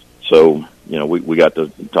so, we got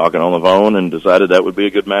to talking on the phone and decided that would be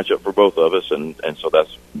a good matchup for both of us. And so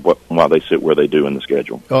that's why they sit where they do in the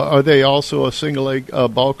schedule. Are they also a single-A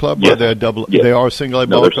ball club? Yes. Or they're double? Yes. They are a single-A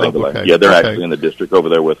ball club? Okay. Yeah, they're actually in the district over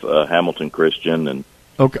there with Hamilton Christian and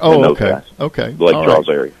okay. The Lake Charles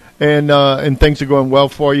area. And things are going well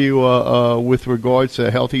for you with regards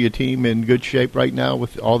to healthy, your team in good shape right now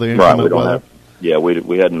with all the inclement weather?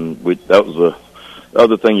 We hadn't. That was the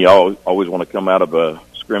other thing. You always want to come out of a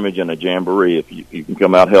scrimmage and a jamboree. If you can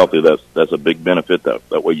come out healthy, that's a big benefit.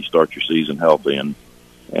 That way you start your season healthy. And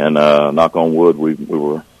knock on wood, we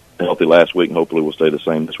were healthy last week, and hopefully we'll stay the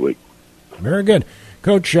same this week. Very good.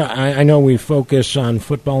 Coach, I know we focus on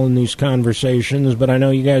football in these conversations, but I know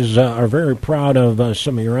you guys are very proud of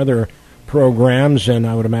some of your other programs, and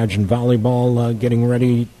I would imagine volleyball getting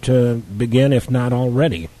ready to begin, if not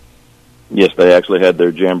already. Yes, they actually had their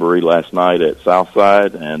jamboree last night at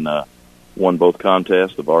Southside and won both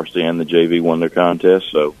contests. The varsity and the JV won their contests.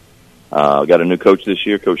 So got a new coach this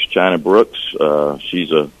year, Coach China Brooks.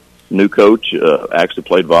 She's a new coach, actually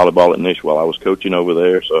played volleyball at Nish while I was coaching over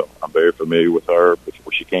there, so I'm very familiar with her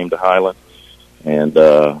before she came to Highland. And,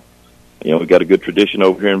 we got a good tradition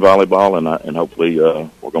over here in volleyball, and hopefully we're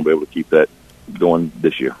going to be able to keep that going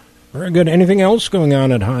this year. Very good. Anything else going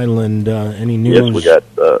on at Highland? Any news? Yes,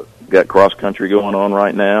 we got cross-country going on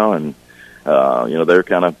right now, and, they're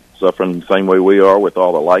kind of suffering the same way we are with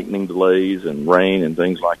all the lightning delays and rain and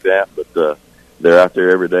things like that, but they're out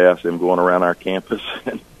there every day. I see them going around our campus,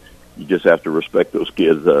 and you just have to respect those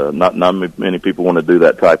kids. Not many people want to do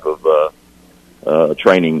that type of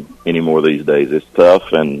training anymore these days. It's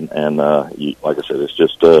tough, and like I said, it's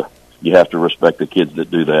just you have to respect the kids that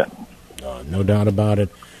do that. No doubt about it.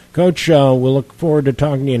 Coach, we'll look forward to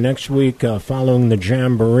talking to you next week following the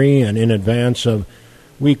Jamboree and in advance of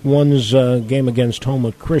Week 1's game against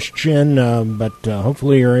Houma Christian, but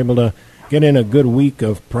hopefully you're able to get in a good week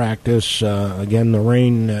of practice. Again, the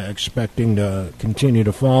rain expecting to continue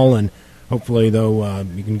to fall, and hopefully, though,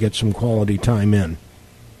 you can get some quality time in.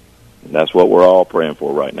 That's what we're all praying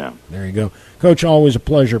for right now. There you go. Coach, always a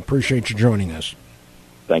pleasure. Appreciate you joining us.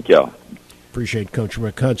 Thank y'all. Appreciate Coach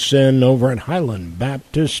Rick Hutson over at Highland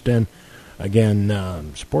Baptist, and,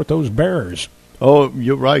 again, support those Bears. Oh,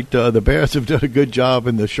 you're right. The Bears have done a good job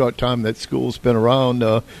in the short time that school's been around.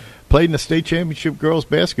 Played in the state championship girls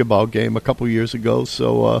basketball game a couple years ago.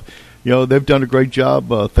 So, they've done a great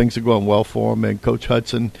job. Things are going well for them. And Coach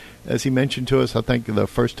Hutson, as he mentioned to us, I think the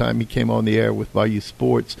first time he came on the air with Bayou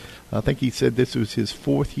Sports, I think he said this was his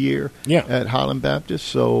 4th year at Highland Baptist.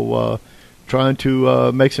 So, trying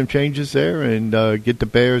to make some changes there and get the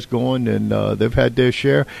Bears going, and they've had their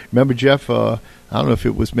share. Remember, Jeff, I don't know if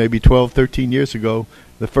it was maybe 12, 13 years ago,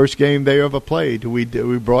 the first game they ever played, we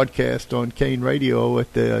broadcast on Kane Radio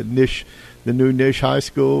at the new Nish High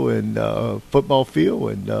School and football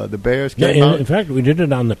field, and the Bears came out. In fact, we did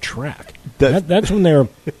it on the track. That's when they were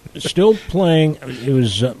still playing. It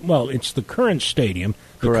was it's the current stadium,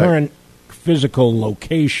 the current physical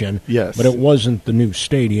location, yes, but it wasn't the new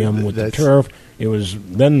stadium with the turf. It was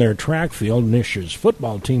then their track field. Nish's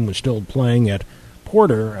football team was still playing at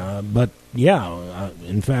Porter, but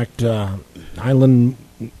in fact, Highland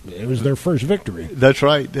it was their first victory. That's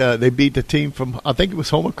right. They beat the team from, I think it was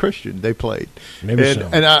Homer Christian they played. Maybe so.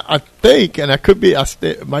 And I think, and I could be,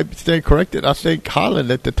 might stand corrected, I think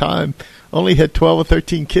Holland at the time only had 12 or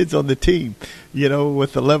 13 kids on the team,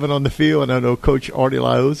 with 11 on the field. And I know Coach Artie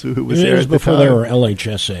Liuzza, who was there at the time. Before they were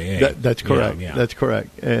LHSAA. That's correct. Yeah. That's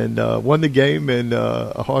correct. And won the game, and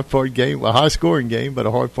a hard-fought game, a high-scoring game, but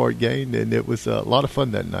a hard-fought game. And it was a lot of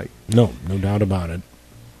fun that night. No doubt about it.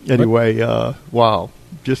 Anyway, wow.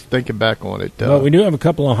 Just thinking back on it. Well, we do have a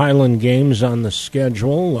couple of Highland games on the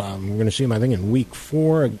schedule. We're going to see them, I think, in week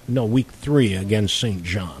 3 against St.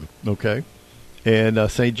 John. Okay. And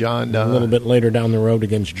St. John... a little bit later down the road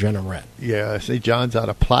against Jeanneret. Yeah, St. John's out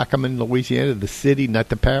of Plaquemine, Louisiana, the city, not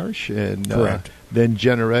the parish. And correct. Then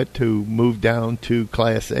Jeanneret, who moved down to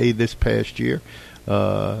Class A this past year,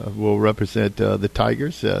 will represent the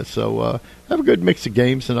Tigers. So have a good mix of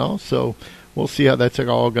games and all. So we'll see how that's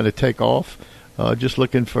all going to take off. Just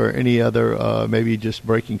looking for any other maybe just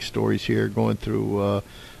breaking stories here, going through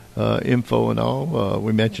info and all.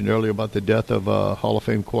 We mentioned earlier about the death of Hall of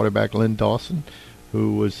Fame quarterback Lynn Dawson,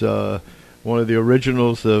 who was one of the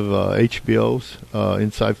originals of HBO's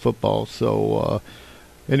Inside Football. So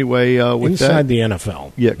anyway, with inside that, the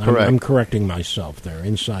NFL. Yeah, correct. I'm correcting myself there.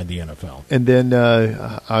 Inside the NFL. And then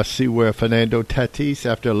I see where Fernando Tatis,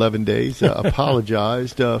 after 11 days,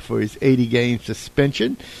 apologized for his 80-game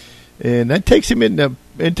suspension. And that takes him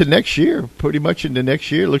into next year, pretty much into next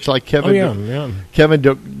year. Looks like Kevin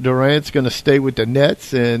Durant's going to stay with the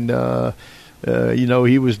Nets, and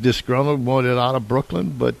he was disgruntled, wanted out of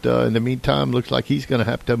Brooklyn, but in the meantime, looks like he's going to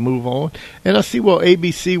have to move on. And I see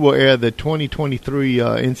ABC will air the 2023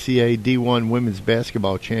 NCAA D1 Women's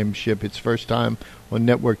Basketball Championship. It's first time on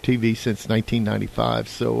network TV since 1995.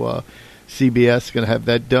 So. CBS is going to have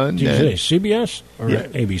that done. Did you say CBS or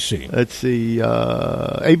ABC? Let's see.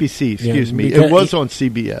 ABC, excuse me. It was on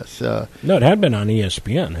CBS. No, it had been on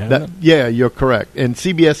ESPN, hadn't it? Yeah, you're correct. And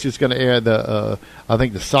CBS is going to air the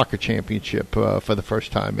soccer championship for the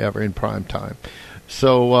first time ever in prime time.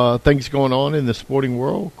 So things going on in the sporting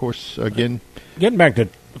world. Of course, again. Getting back to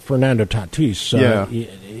Fernando Tatis,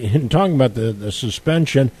 in talking about the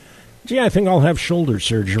suspension, gee, I think I'll have shoulder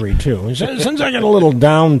surgery, too. Since I got a little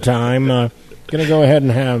downtime, going to go ahead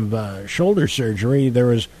and have shoulder surgery. There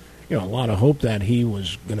was a lot of hope that he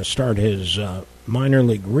was going to start his minor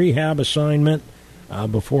league rehab assignment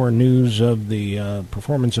before news of the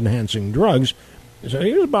performance-enhancing drugs. So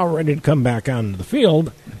he was about ready to come back onto the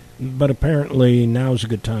field, but apparently now's a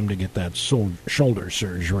good time to get that shoulder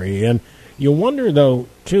surgery. And you wonder, though,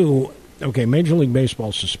 too, okay, Major League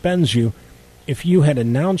Baseball suspends you. If you had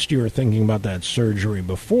announced you were thinking about that surgery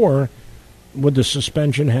before, would the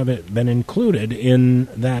suspension have it been included in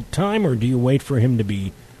that time, or do you wait for him to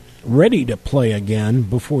be ready to play again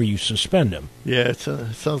before you suspend him? Yeah, it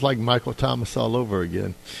sounds like Michael Thomas all over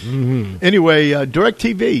again. Mm-hmm. Anyway,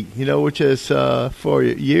 DirecTV, which has for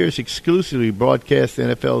years exclusively broadcast the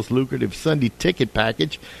NFL's lucrative Sunday ticket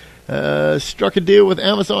package, struck a deal with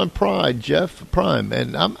Amazon Prime,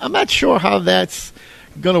 and I'm not sure how that's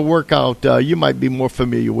going to work out. You might be more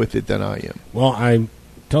familiar with it than I am. Well, I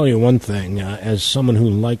tell you one thing, as someone who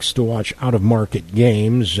likes to watch out-of-market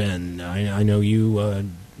games, and I know you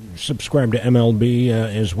subscribe to MLB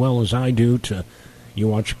as well as I do. You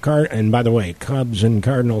watch and by the way, Cubs and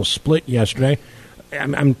Cardinals split yesterday.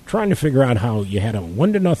 I'm trying to figure out how you had a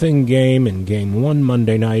 1-0 game in Game 1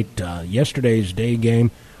 Monday night. Yesterday's day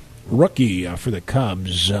game, rookie for the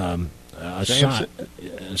Cubs, Assad.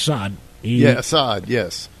 Assad,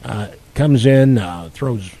 yes. Comes in,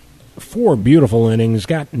 throws 4 beautiful innings,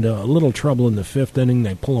 got into a little trouble in the 5th inning.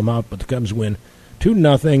 They pull him out, but the Cubs win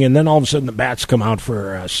 2-0, and then all of a sudden the bats come out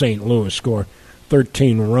for St. Louis, score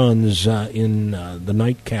 13 runs in the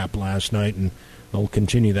nightcap last night, and they'll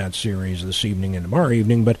continue that series this evening and tomorrow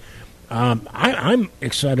evening. But I'm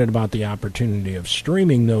excited about the opportunity of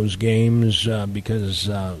streaming those games because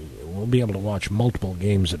we'll be able to watch multiple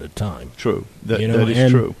games at a time. True. That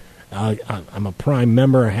is true. I'm a Prime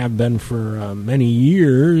member, have been for many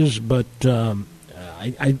years, but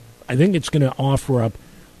I think it's going to offer up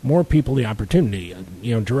more people the opportunity.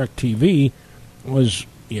 DirecTV was,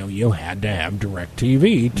 you had to have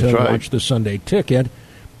DirecTV to watch the Sunday ticket,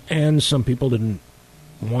 and some people didn't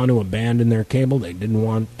want to abandon their cable. They didn't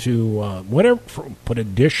want to, put a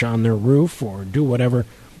dish on their roof or do whatever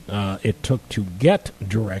it took to get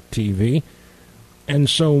DirecTV. And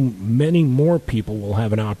so many more people will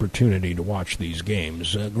have an opportunity to watch these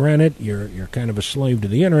games. Granted, you're kind of a slave to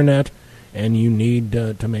the internet, and you need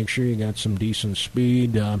to make sure you got some decent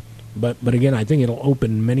speed. But again, I think it'll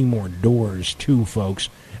open many more doors to folks.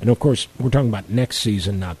 And, of course, we're talking about next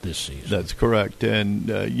season, not this season. That's correct. And,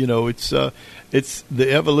 it's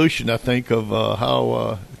the evolution, I think, of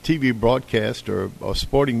how TV broadcast or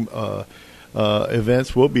sporting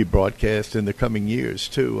events will be broadcast in the coming years,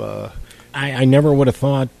 too. I never would have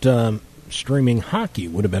thought streaming hockey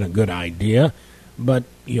would have been a good idea. But,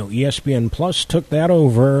 ESPN Plus took that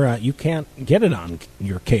over. You can't get it on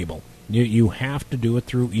your cable. You have to do it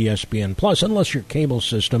through ESPN Plus, unless your cable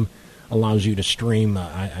system allows you to stream.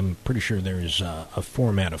 I'm pretty sure there's a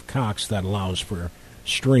format of Cox that allows for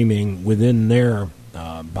streaming within their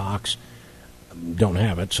box. Don't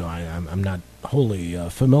have it, so I'm not wholly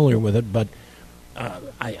familiar with it, but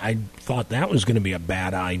I thought that was going to be a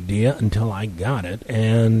bad idea until I got it,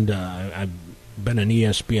 and I've been an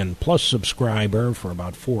ESPN Plus subscriber for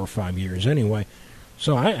about 4 or 5 years anyway,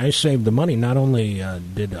 so I saved the money. Not only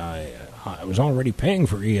did I was already paying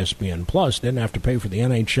for ESPN Plus, didn't have to pay for the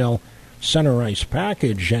NHL Center Ice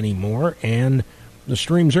package anymore, and the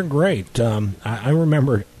streams are great. I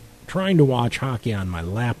remember trying to watch hockey on my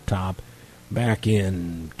laptop back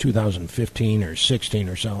in 2015 or 16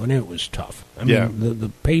 or so, and it was tough. I mean, the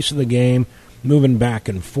pace of the game, moving back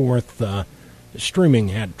and forth, streaming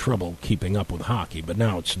had trouble keeping up with hockey, but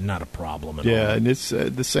now it's not a problem at all. Yeah, and it's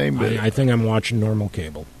the same. I think I'm watching normal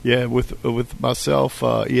cable. Yeah, with myself,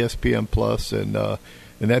 ESPN Plus, and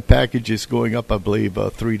that package is going up, I believe,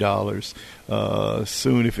 $3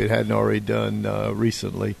 soon if it hadn't already done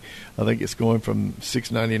recently. I think it's going from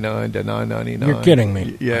 $6.99 to $9.99. You're kidding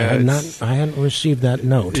me. Yeah, I hadn't received that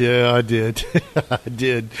note. Yeah, I did. I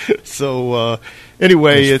did. So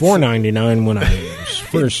anyway, it's $4.99 when I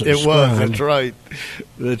first subscribed. It was. That's right.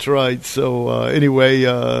 That's right. So anyway,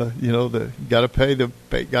 got to pay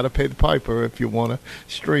the piper if you want to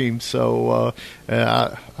stream. So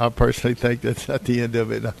I personally think that's at the end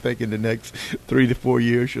of it. I think in the next 3 to 4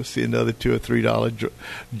 years you'll see another $2 or $3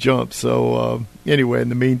 jump. So anyway, in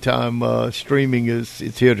the meantime, streaming it's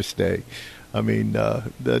here to stay. I mean,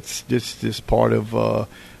 that's just part of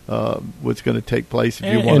what's going to take place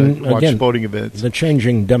if you want to watch sporting events. The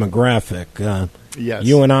changing demographic. Yes.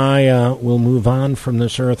 You and I will move on from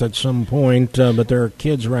this earth at some point, but there are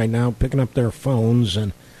kids right now picking up their phones,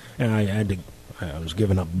 and I was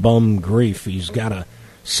giving a bum grief. He's got a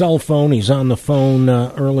cell phone. He's on the phone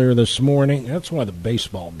earlier this morning. That's why the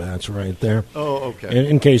baseball bat's right there. Oh, okay.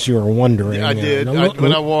 In case you were wondering. Yeah, I did.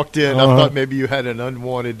 When I walked in, I thought maybe you had an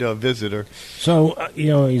unwanted visitor. So,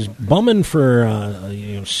 he's bumming for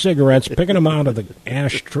cigarettes, picking them out of the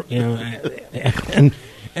ashtray,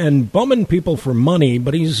 and bumming people for money,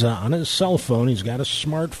 but he's on his cell phone. He's got a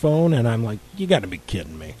smartphone, and I'm like, you got to be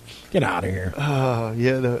kidding me. Get out of here.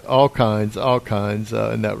 All kinds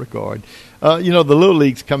in that regard. The Little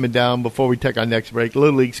League's coming down before we take our next break.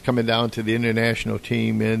 Little League's coming down to the international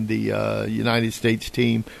team, and the United States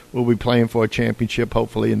team will be playing for a championship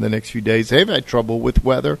hopefully in the next few days. They've had trouble with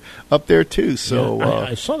weather up there, too. So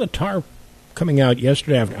I saw the tarp coming out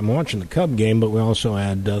yesterday. I'm watching the Cub game, but we also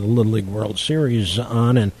had the Little League World Series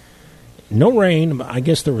on, and no rain. I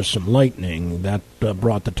guess there was some lightning that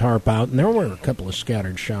brought the tarp out, and there were a couple of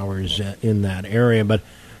scattered showers in that area. But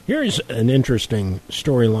here's an interesting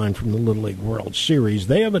storyline from the Little League World Series.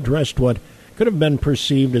 They have addressed what could have been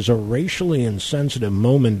perceived as a racially insensitive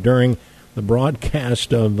moment during the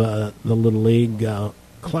broadcast of the Little League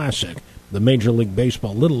Classic, the Major League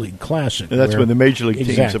Baseball Little League Classic. And that's when the Major League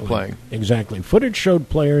teams are playing. Exactly. Footage showed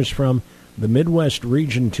players from the Midwest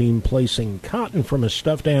region team placing cotton from a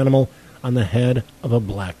stuffed animal on the head of a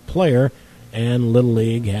black player, and Little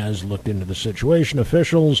League has looked into the situation.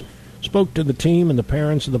 Officials spoke to the team and the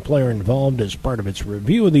parents of the player involved as part of its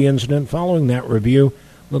review of the incident. Following that review,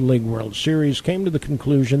 Little League World Series came to the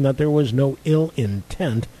conclusion that there was no ill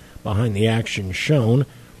intent behind the action shown.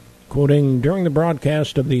 Quoting, during the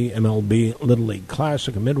broadcast of the MLB Little League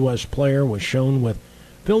Classic, a Midwest player was shown with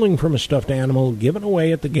filling from a stuffed animal given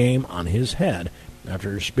away at the game on his head.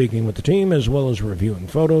 After speaking with the team as well as reviewing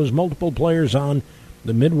photos, multiple players on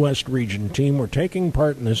the Midwest region team were taking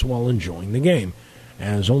part in this while enjoying the game.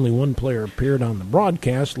 As only one player appeared on the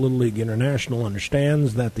broadcast, Little League International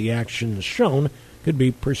understands that the actions shown could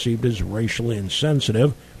be perceived as racially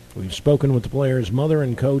insensitive. We've spoken with the player's mother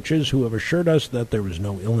and coaches who have assured us that there was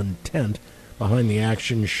no ill intent behind the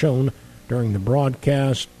actions shown during the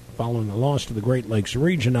broadcast. Following the loss to the Great Lakes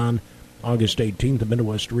region on August 18th, the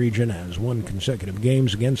Midwest region has won consecutive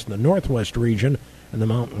games against the Northwest region and the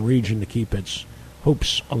Mountain region to keep its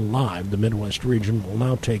hopes alive. The Midwest region will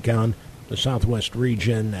now take on the Southwest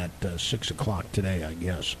region at 6 o'clock today, I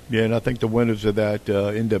guess. Yeah, and I think the winners of that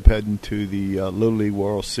end up heading to the Little League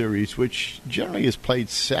World Series, which generally is played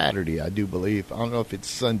Saturday, I do believe. I don't know if it's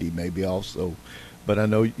Sunday maybe also, but I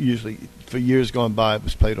know usually for years gone by it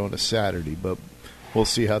was played on a Saturday. But we'll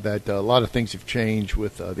see how that a lot of things have changed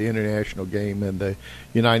with the international game and the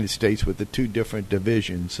United States with the two different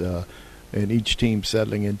divisions and each team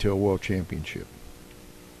settling into a world championship.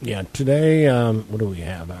 Yeah, today, what do we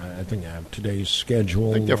have? I think I have today's schedule.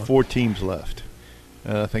 I think there are 4 teams left.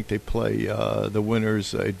 And I think they play the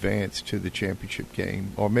winners advance to the championship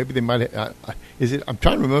game. Or maybe they might is it? I'm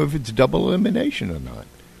trying to remember if it's double elimination or not.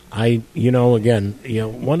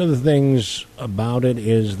 One of the things about it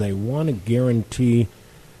is they want to guarantee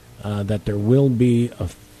that there will be a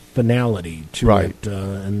finality to it.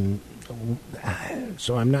 And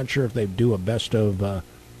so I'm not sure if they do a best of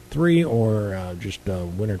 3 or just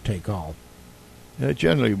winner take all.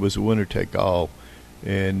 Generally, it was a winner take all,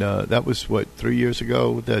 and that was 3 years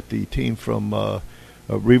ago that the team from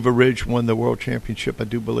Riva Ridge won the world championship, I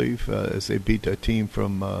do believe, as they beat a team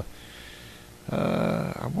from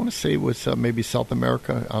I want to say it was maybe South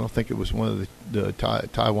America. I don't think it was one of the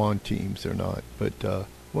Taiwan teams or not, but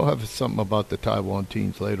we'll have something about the Taiwan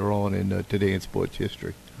teams later on in Today in Sports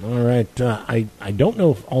History. All right. I don't know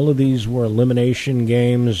if all of these were elimination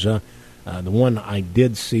games. The one I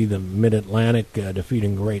did see, the Mid-Atlantic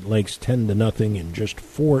defeating Great Lakes 10-0 in just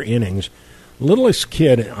 4 innings. Littlest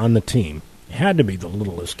kid on the team, had to be the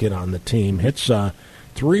littlest kid on the team, hits a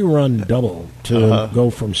 3-run double to go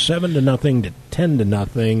from 7-0 to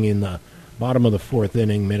 10-0 in the bottom of the 4th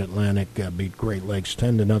inning. Mid-Atlantic beat Great Lakes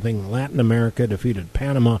 10-0. Latin America defeated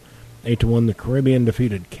Panama 8-1. The Caribbean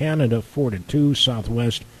defeated Canada 4-2.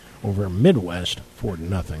 Southwest over Midwest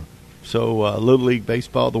 4-0. So Little League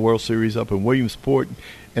Baseball, the World Series up in Williamsport,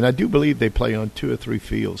 and I do believe they play on 2 or 3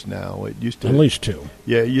 fields now. It used to at least 2.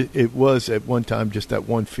 Yeah, it was at one time just that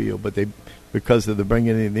one field, but because of the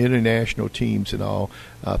bringing in the international teams and all,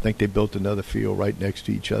 I think they built another field right next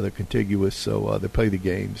to each other, contiguous. So they play the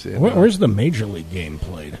games. And, where's the major league game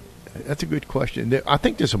played? That's a good question. I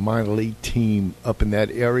think there's a minor league team up in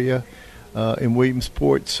that area in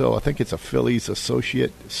Williamsport, so I think it's a Phillies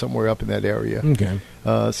associate somewhere up in that area. Okay.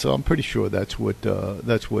 So I'm pretty sure that's what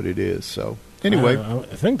it is. So anyway,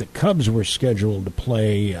 I think the Cubs were scheduled to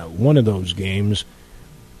play one of those games,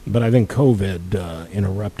 but I think COVID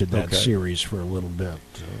interrupted that series for a little bit.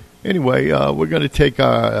 Anyway, we're going to take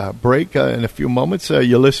a break in a few moments.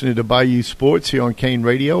 You're listening to Bayou Sports here on Kane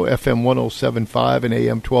Radio, FM 107.5 and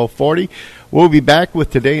AM 1240. We'll be back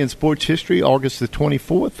with Today in Sports History, August the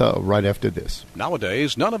 24th, right after this.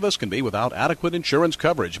 Nowadays, none of us can be without adequate insurance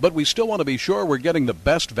coverage, but we still want to be sure we're getting the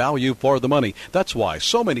best value for the money. That's why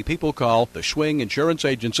so many people call the Schwing Insurance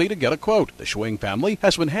Agency to get a quote. The Schwing family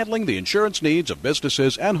has been handling the insurance needs of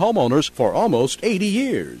businesses and homeowners for almost 80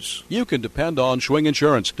 years. You can depend on Schwing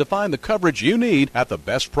Insurance to find the coverage you need at the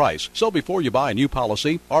best price. So before you buy a new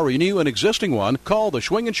policy or renew an existing one, call the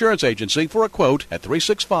Schwing Insurance Agency for a quote at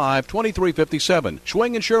 365-2357.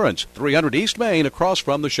 Schwing Insurance, 300 East Main, across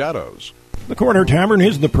from the Shadows. The Corner Tavern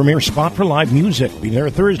is the premier spot for live music. Be there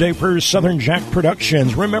Thursday for Southern Jack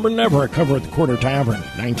Productions. Remember, never a cover at the Quarter Tavern.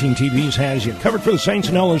 19 TVs has you covered for the Saints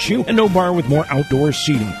and LSU, and no bar with more outdoor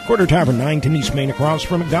seating. Quarter Tavern, 910 East Main, across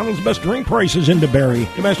from McDonald's. Best drink prices in DeBerry.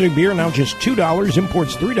 Domestic beer now just $2.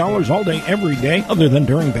 Imports $3 all day, every day, other than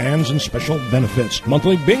during bands and special benefits.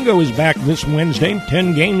 Monthly bingo is back this Wednesday.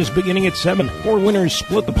 10 games beginning at 7. 4 winners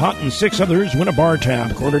split the pot, and 6 others win a bar tab.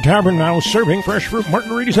 The Quarter Tavern now serving fresh fruit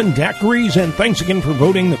margaritas and daiquiris. And thanks again for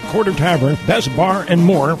voting the Quarter Tavern Best Bar and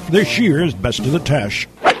More for this year's Best of the Tesh.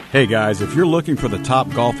 Hey guys, if you're looking for the top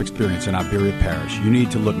golf experience in Iberia Parish, you need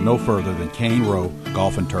to look no further than Cane Row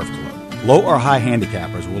Golf and Turf Club. Low or high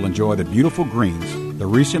handicappers will enjoy the beautiful greens, the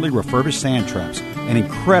recently refurbished sand traps, and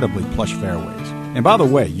incredibly plush fairways. And by the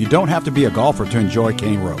way, you don't have to be a golfer to enjoy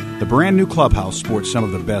Cane Row. The brand new clubhouse sports some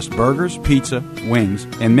of the best burgers, pizza, wings,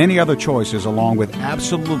 and many other choices, along with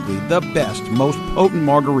absolutely the best, most potent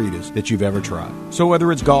margaritas that you've ever tried. So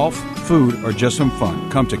whether it's golf, food, or just some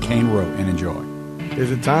fun, come to Cane Row and enjoy.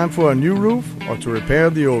 Is it time for a new roof or to repair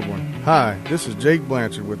the old one? Hi, this is Jake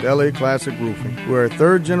Blanchard with LA Classic Roofing. We're a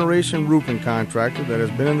third-generation roofing contractor that has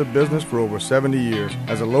been in the business for over 70 years.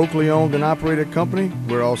 As a locally owned and operated company,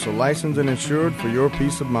 we're also licensed and insured for your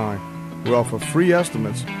peace of mind. We offer free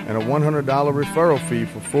estimates and a $100 referral fee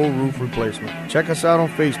for full roof replacement. Check us out on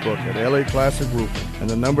Facebook at LA Classic Roofing, and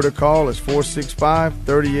the number to call is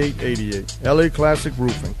 465-3888. LA Classic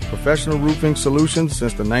Roofing, professional roofing solutions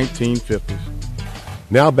since the 1950s.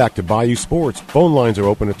 Now back to Bayou Sports. Phone lines are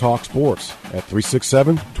open to talk sports at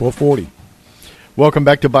 367-1240. Welcome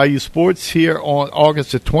back to Bayou Sports here on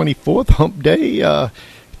August the 24th, Hump Day.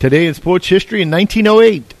 Today in sports history, in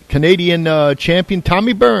 1908, Canadian champion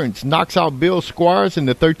Tommy Burns knocks out Bill Squires in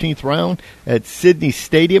the 13th round at Sydney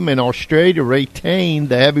Stadium in Australia to retain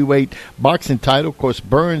the heavyweight boxing title. Of course,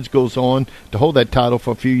 Burns goes on to hold that title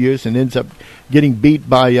for a few years and ends up getting beat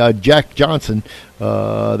by Jack Johnson,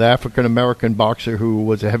 the African-American boxer who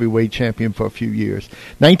was a heavyweight champion for a few years.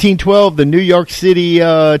 1912, the New York City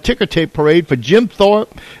ticker tape parade for Jim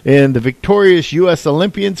Thorpe and the victorious U.S.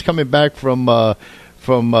 Olympians coming back from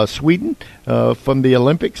Sweden from the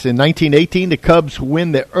Olympics. In 1918, the Cubs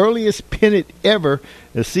win the earliest pennant ever.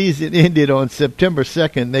 The season ended on September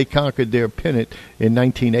 2nd. They conquered their pennant in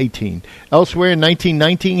 1918. Elsewhere in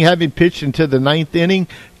 1919, having pitched into the ninth inning,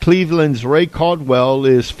 Cleveland's Ray Caldwell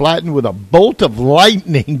is flattened with a bolt of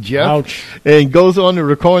lightning, Jeff. Ouch. And goes on to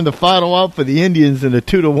record the final out for the Indians in a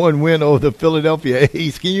 2-1 win over the Philadelphia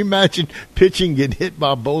A's. Can you imagine pitching getting hit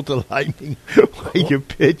by a bolt of lightning while you're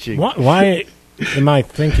pitching? Why am I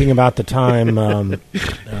thinking about the time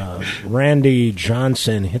Randy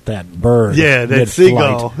Johnson hit that bird? Yeah, that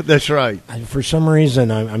seagull. That's right. For some reason,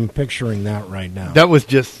 I'm picturing that right now. That was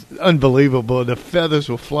just unbelievable. The feathers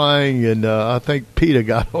were flying, and I think Peter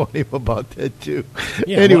got on him about that, too.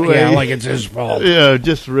 Yeah, anyway, like it's his fault. Yeah,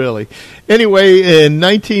 just really. Anyway, in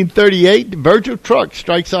 1938, Virgil Truck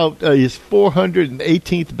strikes out his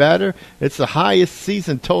 418th batter. It's the highest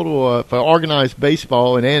season total for organized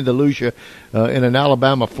baseball in Andalusia in an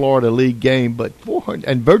Alabama-Florida League game. But 400,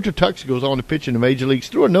 and Virgil Truck goes on to pitch in the major leagues.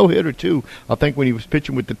 Threw a no-hitter, too, I think, when he was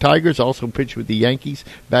pitching with the Tigers. Also pitched with the Yankees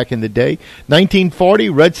back in the day. 1940,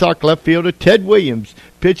 Red Sox left fielder Ted Williams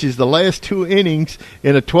pitches the last two innings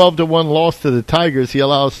in a 12-1 loss to the Tigers. He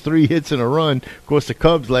allows 3 hits and a run. Of course, the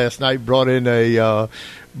Cubs last night brought in a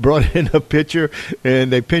pitcher,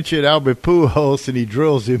 and they pinch hit Albert Pujols, and he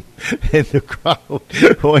drills him, and the crowd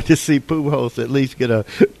wanted to see Pujols at least get a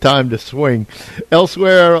time to swing.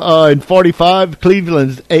 Elsewhere, in 45,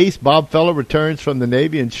 Cleveland's ace Bob Feller returns from the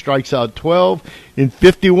Navy and strikes out 12. In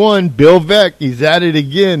 51, Bill Veeck, he's at it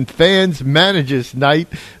again. Fans managers night.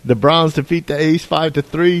 The Browns defeat the A's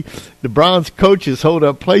 5-3. The Browns coaches hold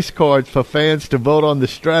up place cards for fans to vote on the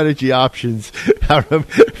strategy options. I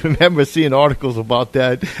remember seeing articles about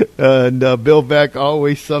that. And Bill Veeck,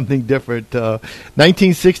 always something different.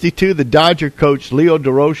 1962, the Dodger coach Leo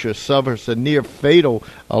DeRocha suffers a near-fatal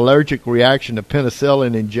allergic reaction to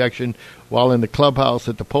penicillin injection while in the clubhouse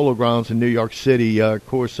at the Polo Grounds in New York City. Of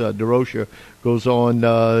course, DeRocha goes on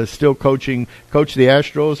still coached the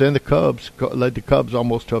Astros and the Cubs, led the Cubs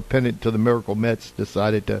almost to a pennant to the Miracle Mets,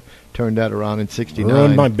 decided to turn that around in 69.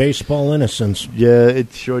 Ruined my baseball innocence. Yeah,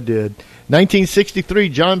 it sure did. 1963,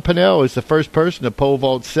 John Pennell is the first person to pole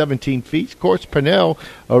vault 17 feet. Of course, Pennell,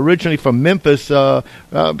 originally from Memphis,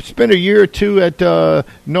 spent a year or two at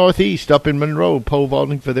Northeast up in Monroe pole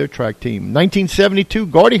vaulting for their track team. 1972,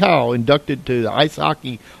 Gordie Howe inducted to the Ice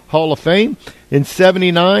Hockey Hall of Fame. In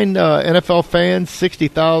 79, NFL fans,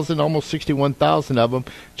 60,000, almost 61,000 of them,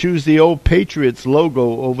 choose the old Patriots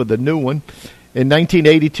logo over the new one. In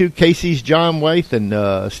 1982, Casey's John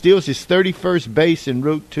Wathan steals his 31st base en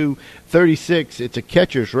route to 36. It's a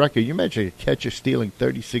catcher's record. You imagine a catcher stealing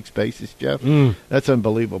 36 bases, Jeff? That's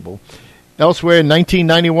unbelievable. Elsewhere in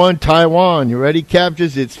 1991, Taiwan, you ready,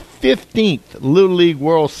 captures its 15th Little League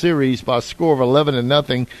World Series by a score of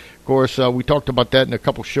 11-0. Of course, we talked about that in a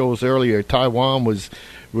couple shows earlier. Taiwan was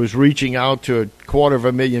reaching out to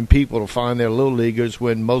 250,000 people to find their little leaguers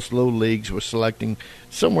when most little leagues were selecting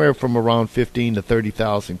somewhere from around 15 to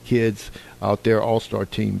 30,000 kids out there, all-star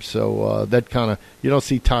teams. So that kind of, you don't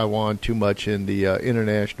see Taiwan too much in the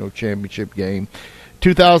international championship game.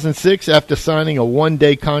 2006, after signing a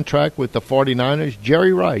one-day contract with the 49ers,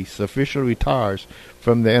 Jerry Rice officially retires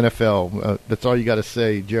from the NFL. That's all you got to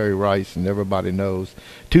say, Jerry Rice, and everybody knows.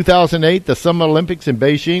 2008, the Summer Olympics in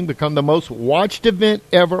Beijing become the most watched event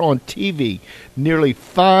ever on TV. Nearly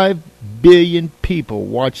 5 billion people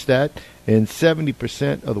watched that, and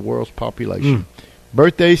 70% of the world's population.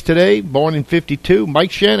 Birthdays today, born in 52, Mike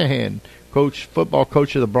Shanahan, football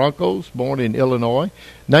coach of the Broncos, born in Illinois.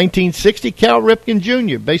 1960, Cal Ripken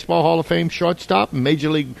Jr., Baseball Hall of Fame shortstop, Major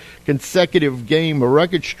League consecutive game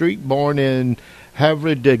record streak, born in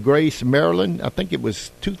Havre de Grace, Maryland. I think it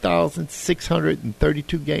was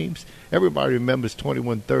 2,632 games. Everybody remembers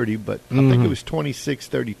 2130, but I think it was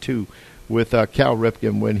 2632 with Cal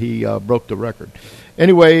Ripken when he broke the record.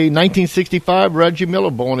 Anyway, 1965, Reggie Miller,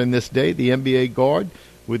 born in this day, the NBA guard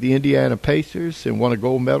with the Indiana Pacers, and won a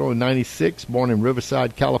gold medal in 96, born in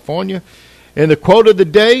Riverside, California. And the quote of the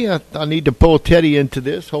day, I need to pull Teddy into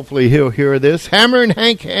this. Hopefully he'll hear this. Hammerin'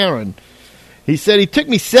 Hank Aaron He said, "It took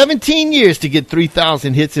me 17 years to get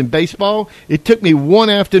 3,000 hits in baseball. It took me one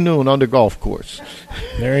afternoon on the golf course."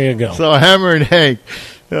 There you go. So Hammer and Hank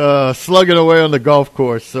slugging away on the golf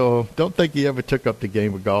course. So don't think he ever took up the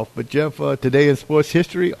game of golf. But, Jeff, today in sports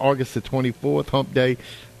history, August the 24th, hump day.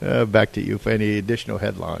 Back to you for any additional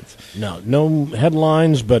headlines. No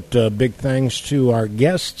headlines, but big thanks to our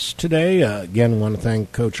guests today. Again, want to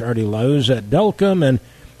thank Coach Artie Liuzza at Delcambre and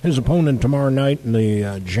his opponent tomorrow night in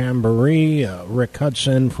the Jamboree, Rick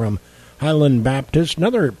Hutson from Highland Baptist.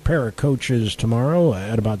 Another pair of coaches tomorrow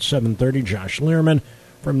at about 7:30. Josh Learman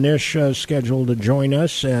from Nish scheduled to join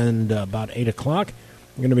us, and about 8 o'clock,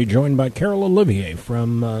 we're going to be joined by Carol Olivier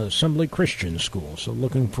from Assembly Christian School. So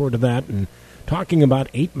looking forward to that and talking about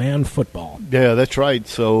 8-man football. Yeah, that's right.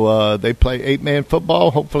 So they play 8-man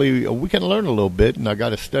football. Hopefully we can learn a little bit, and I got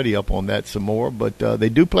to study up on that some more. But they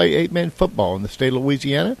do play 8-man football in the state of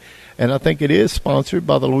Louisiana, and I think it is sponsored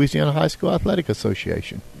by the Louisiana High School Athletic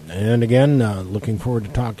Association. And again, looking forward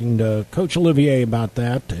to talking to Coach Olivier about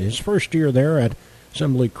that. His first year there at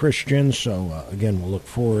Assembly Christian. So, again, we'll look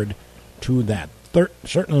forward to that.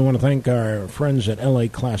 Certainly want to thank our friends at LA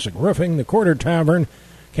Classic Roofing, the Quarter Tavern,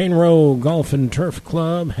 Cane Row Golf and Turf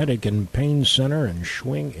Club, Headache and Pain Center, and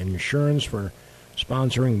Schwing Insurance for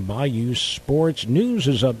sponsoring Bayou Sports. News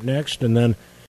is up next, and then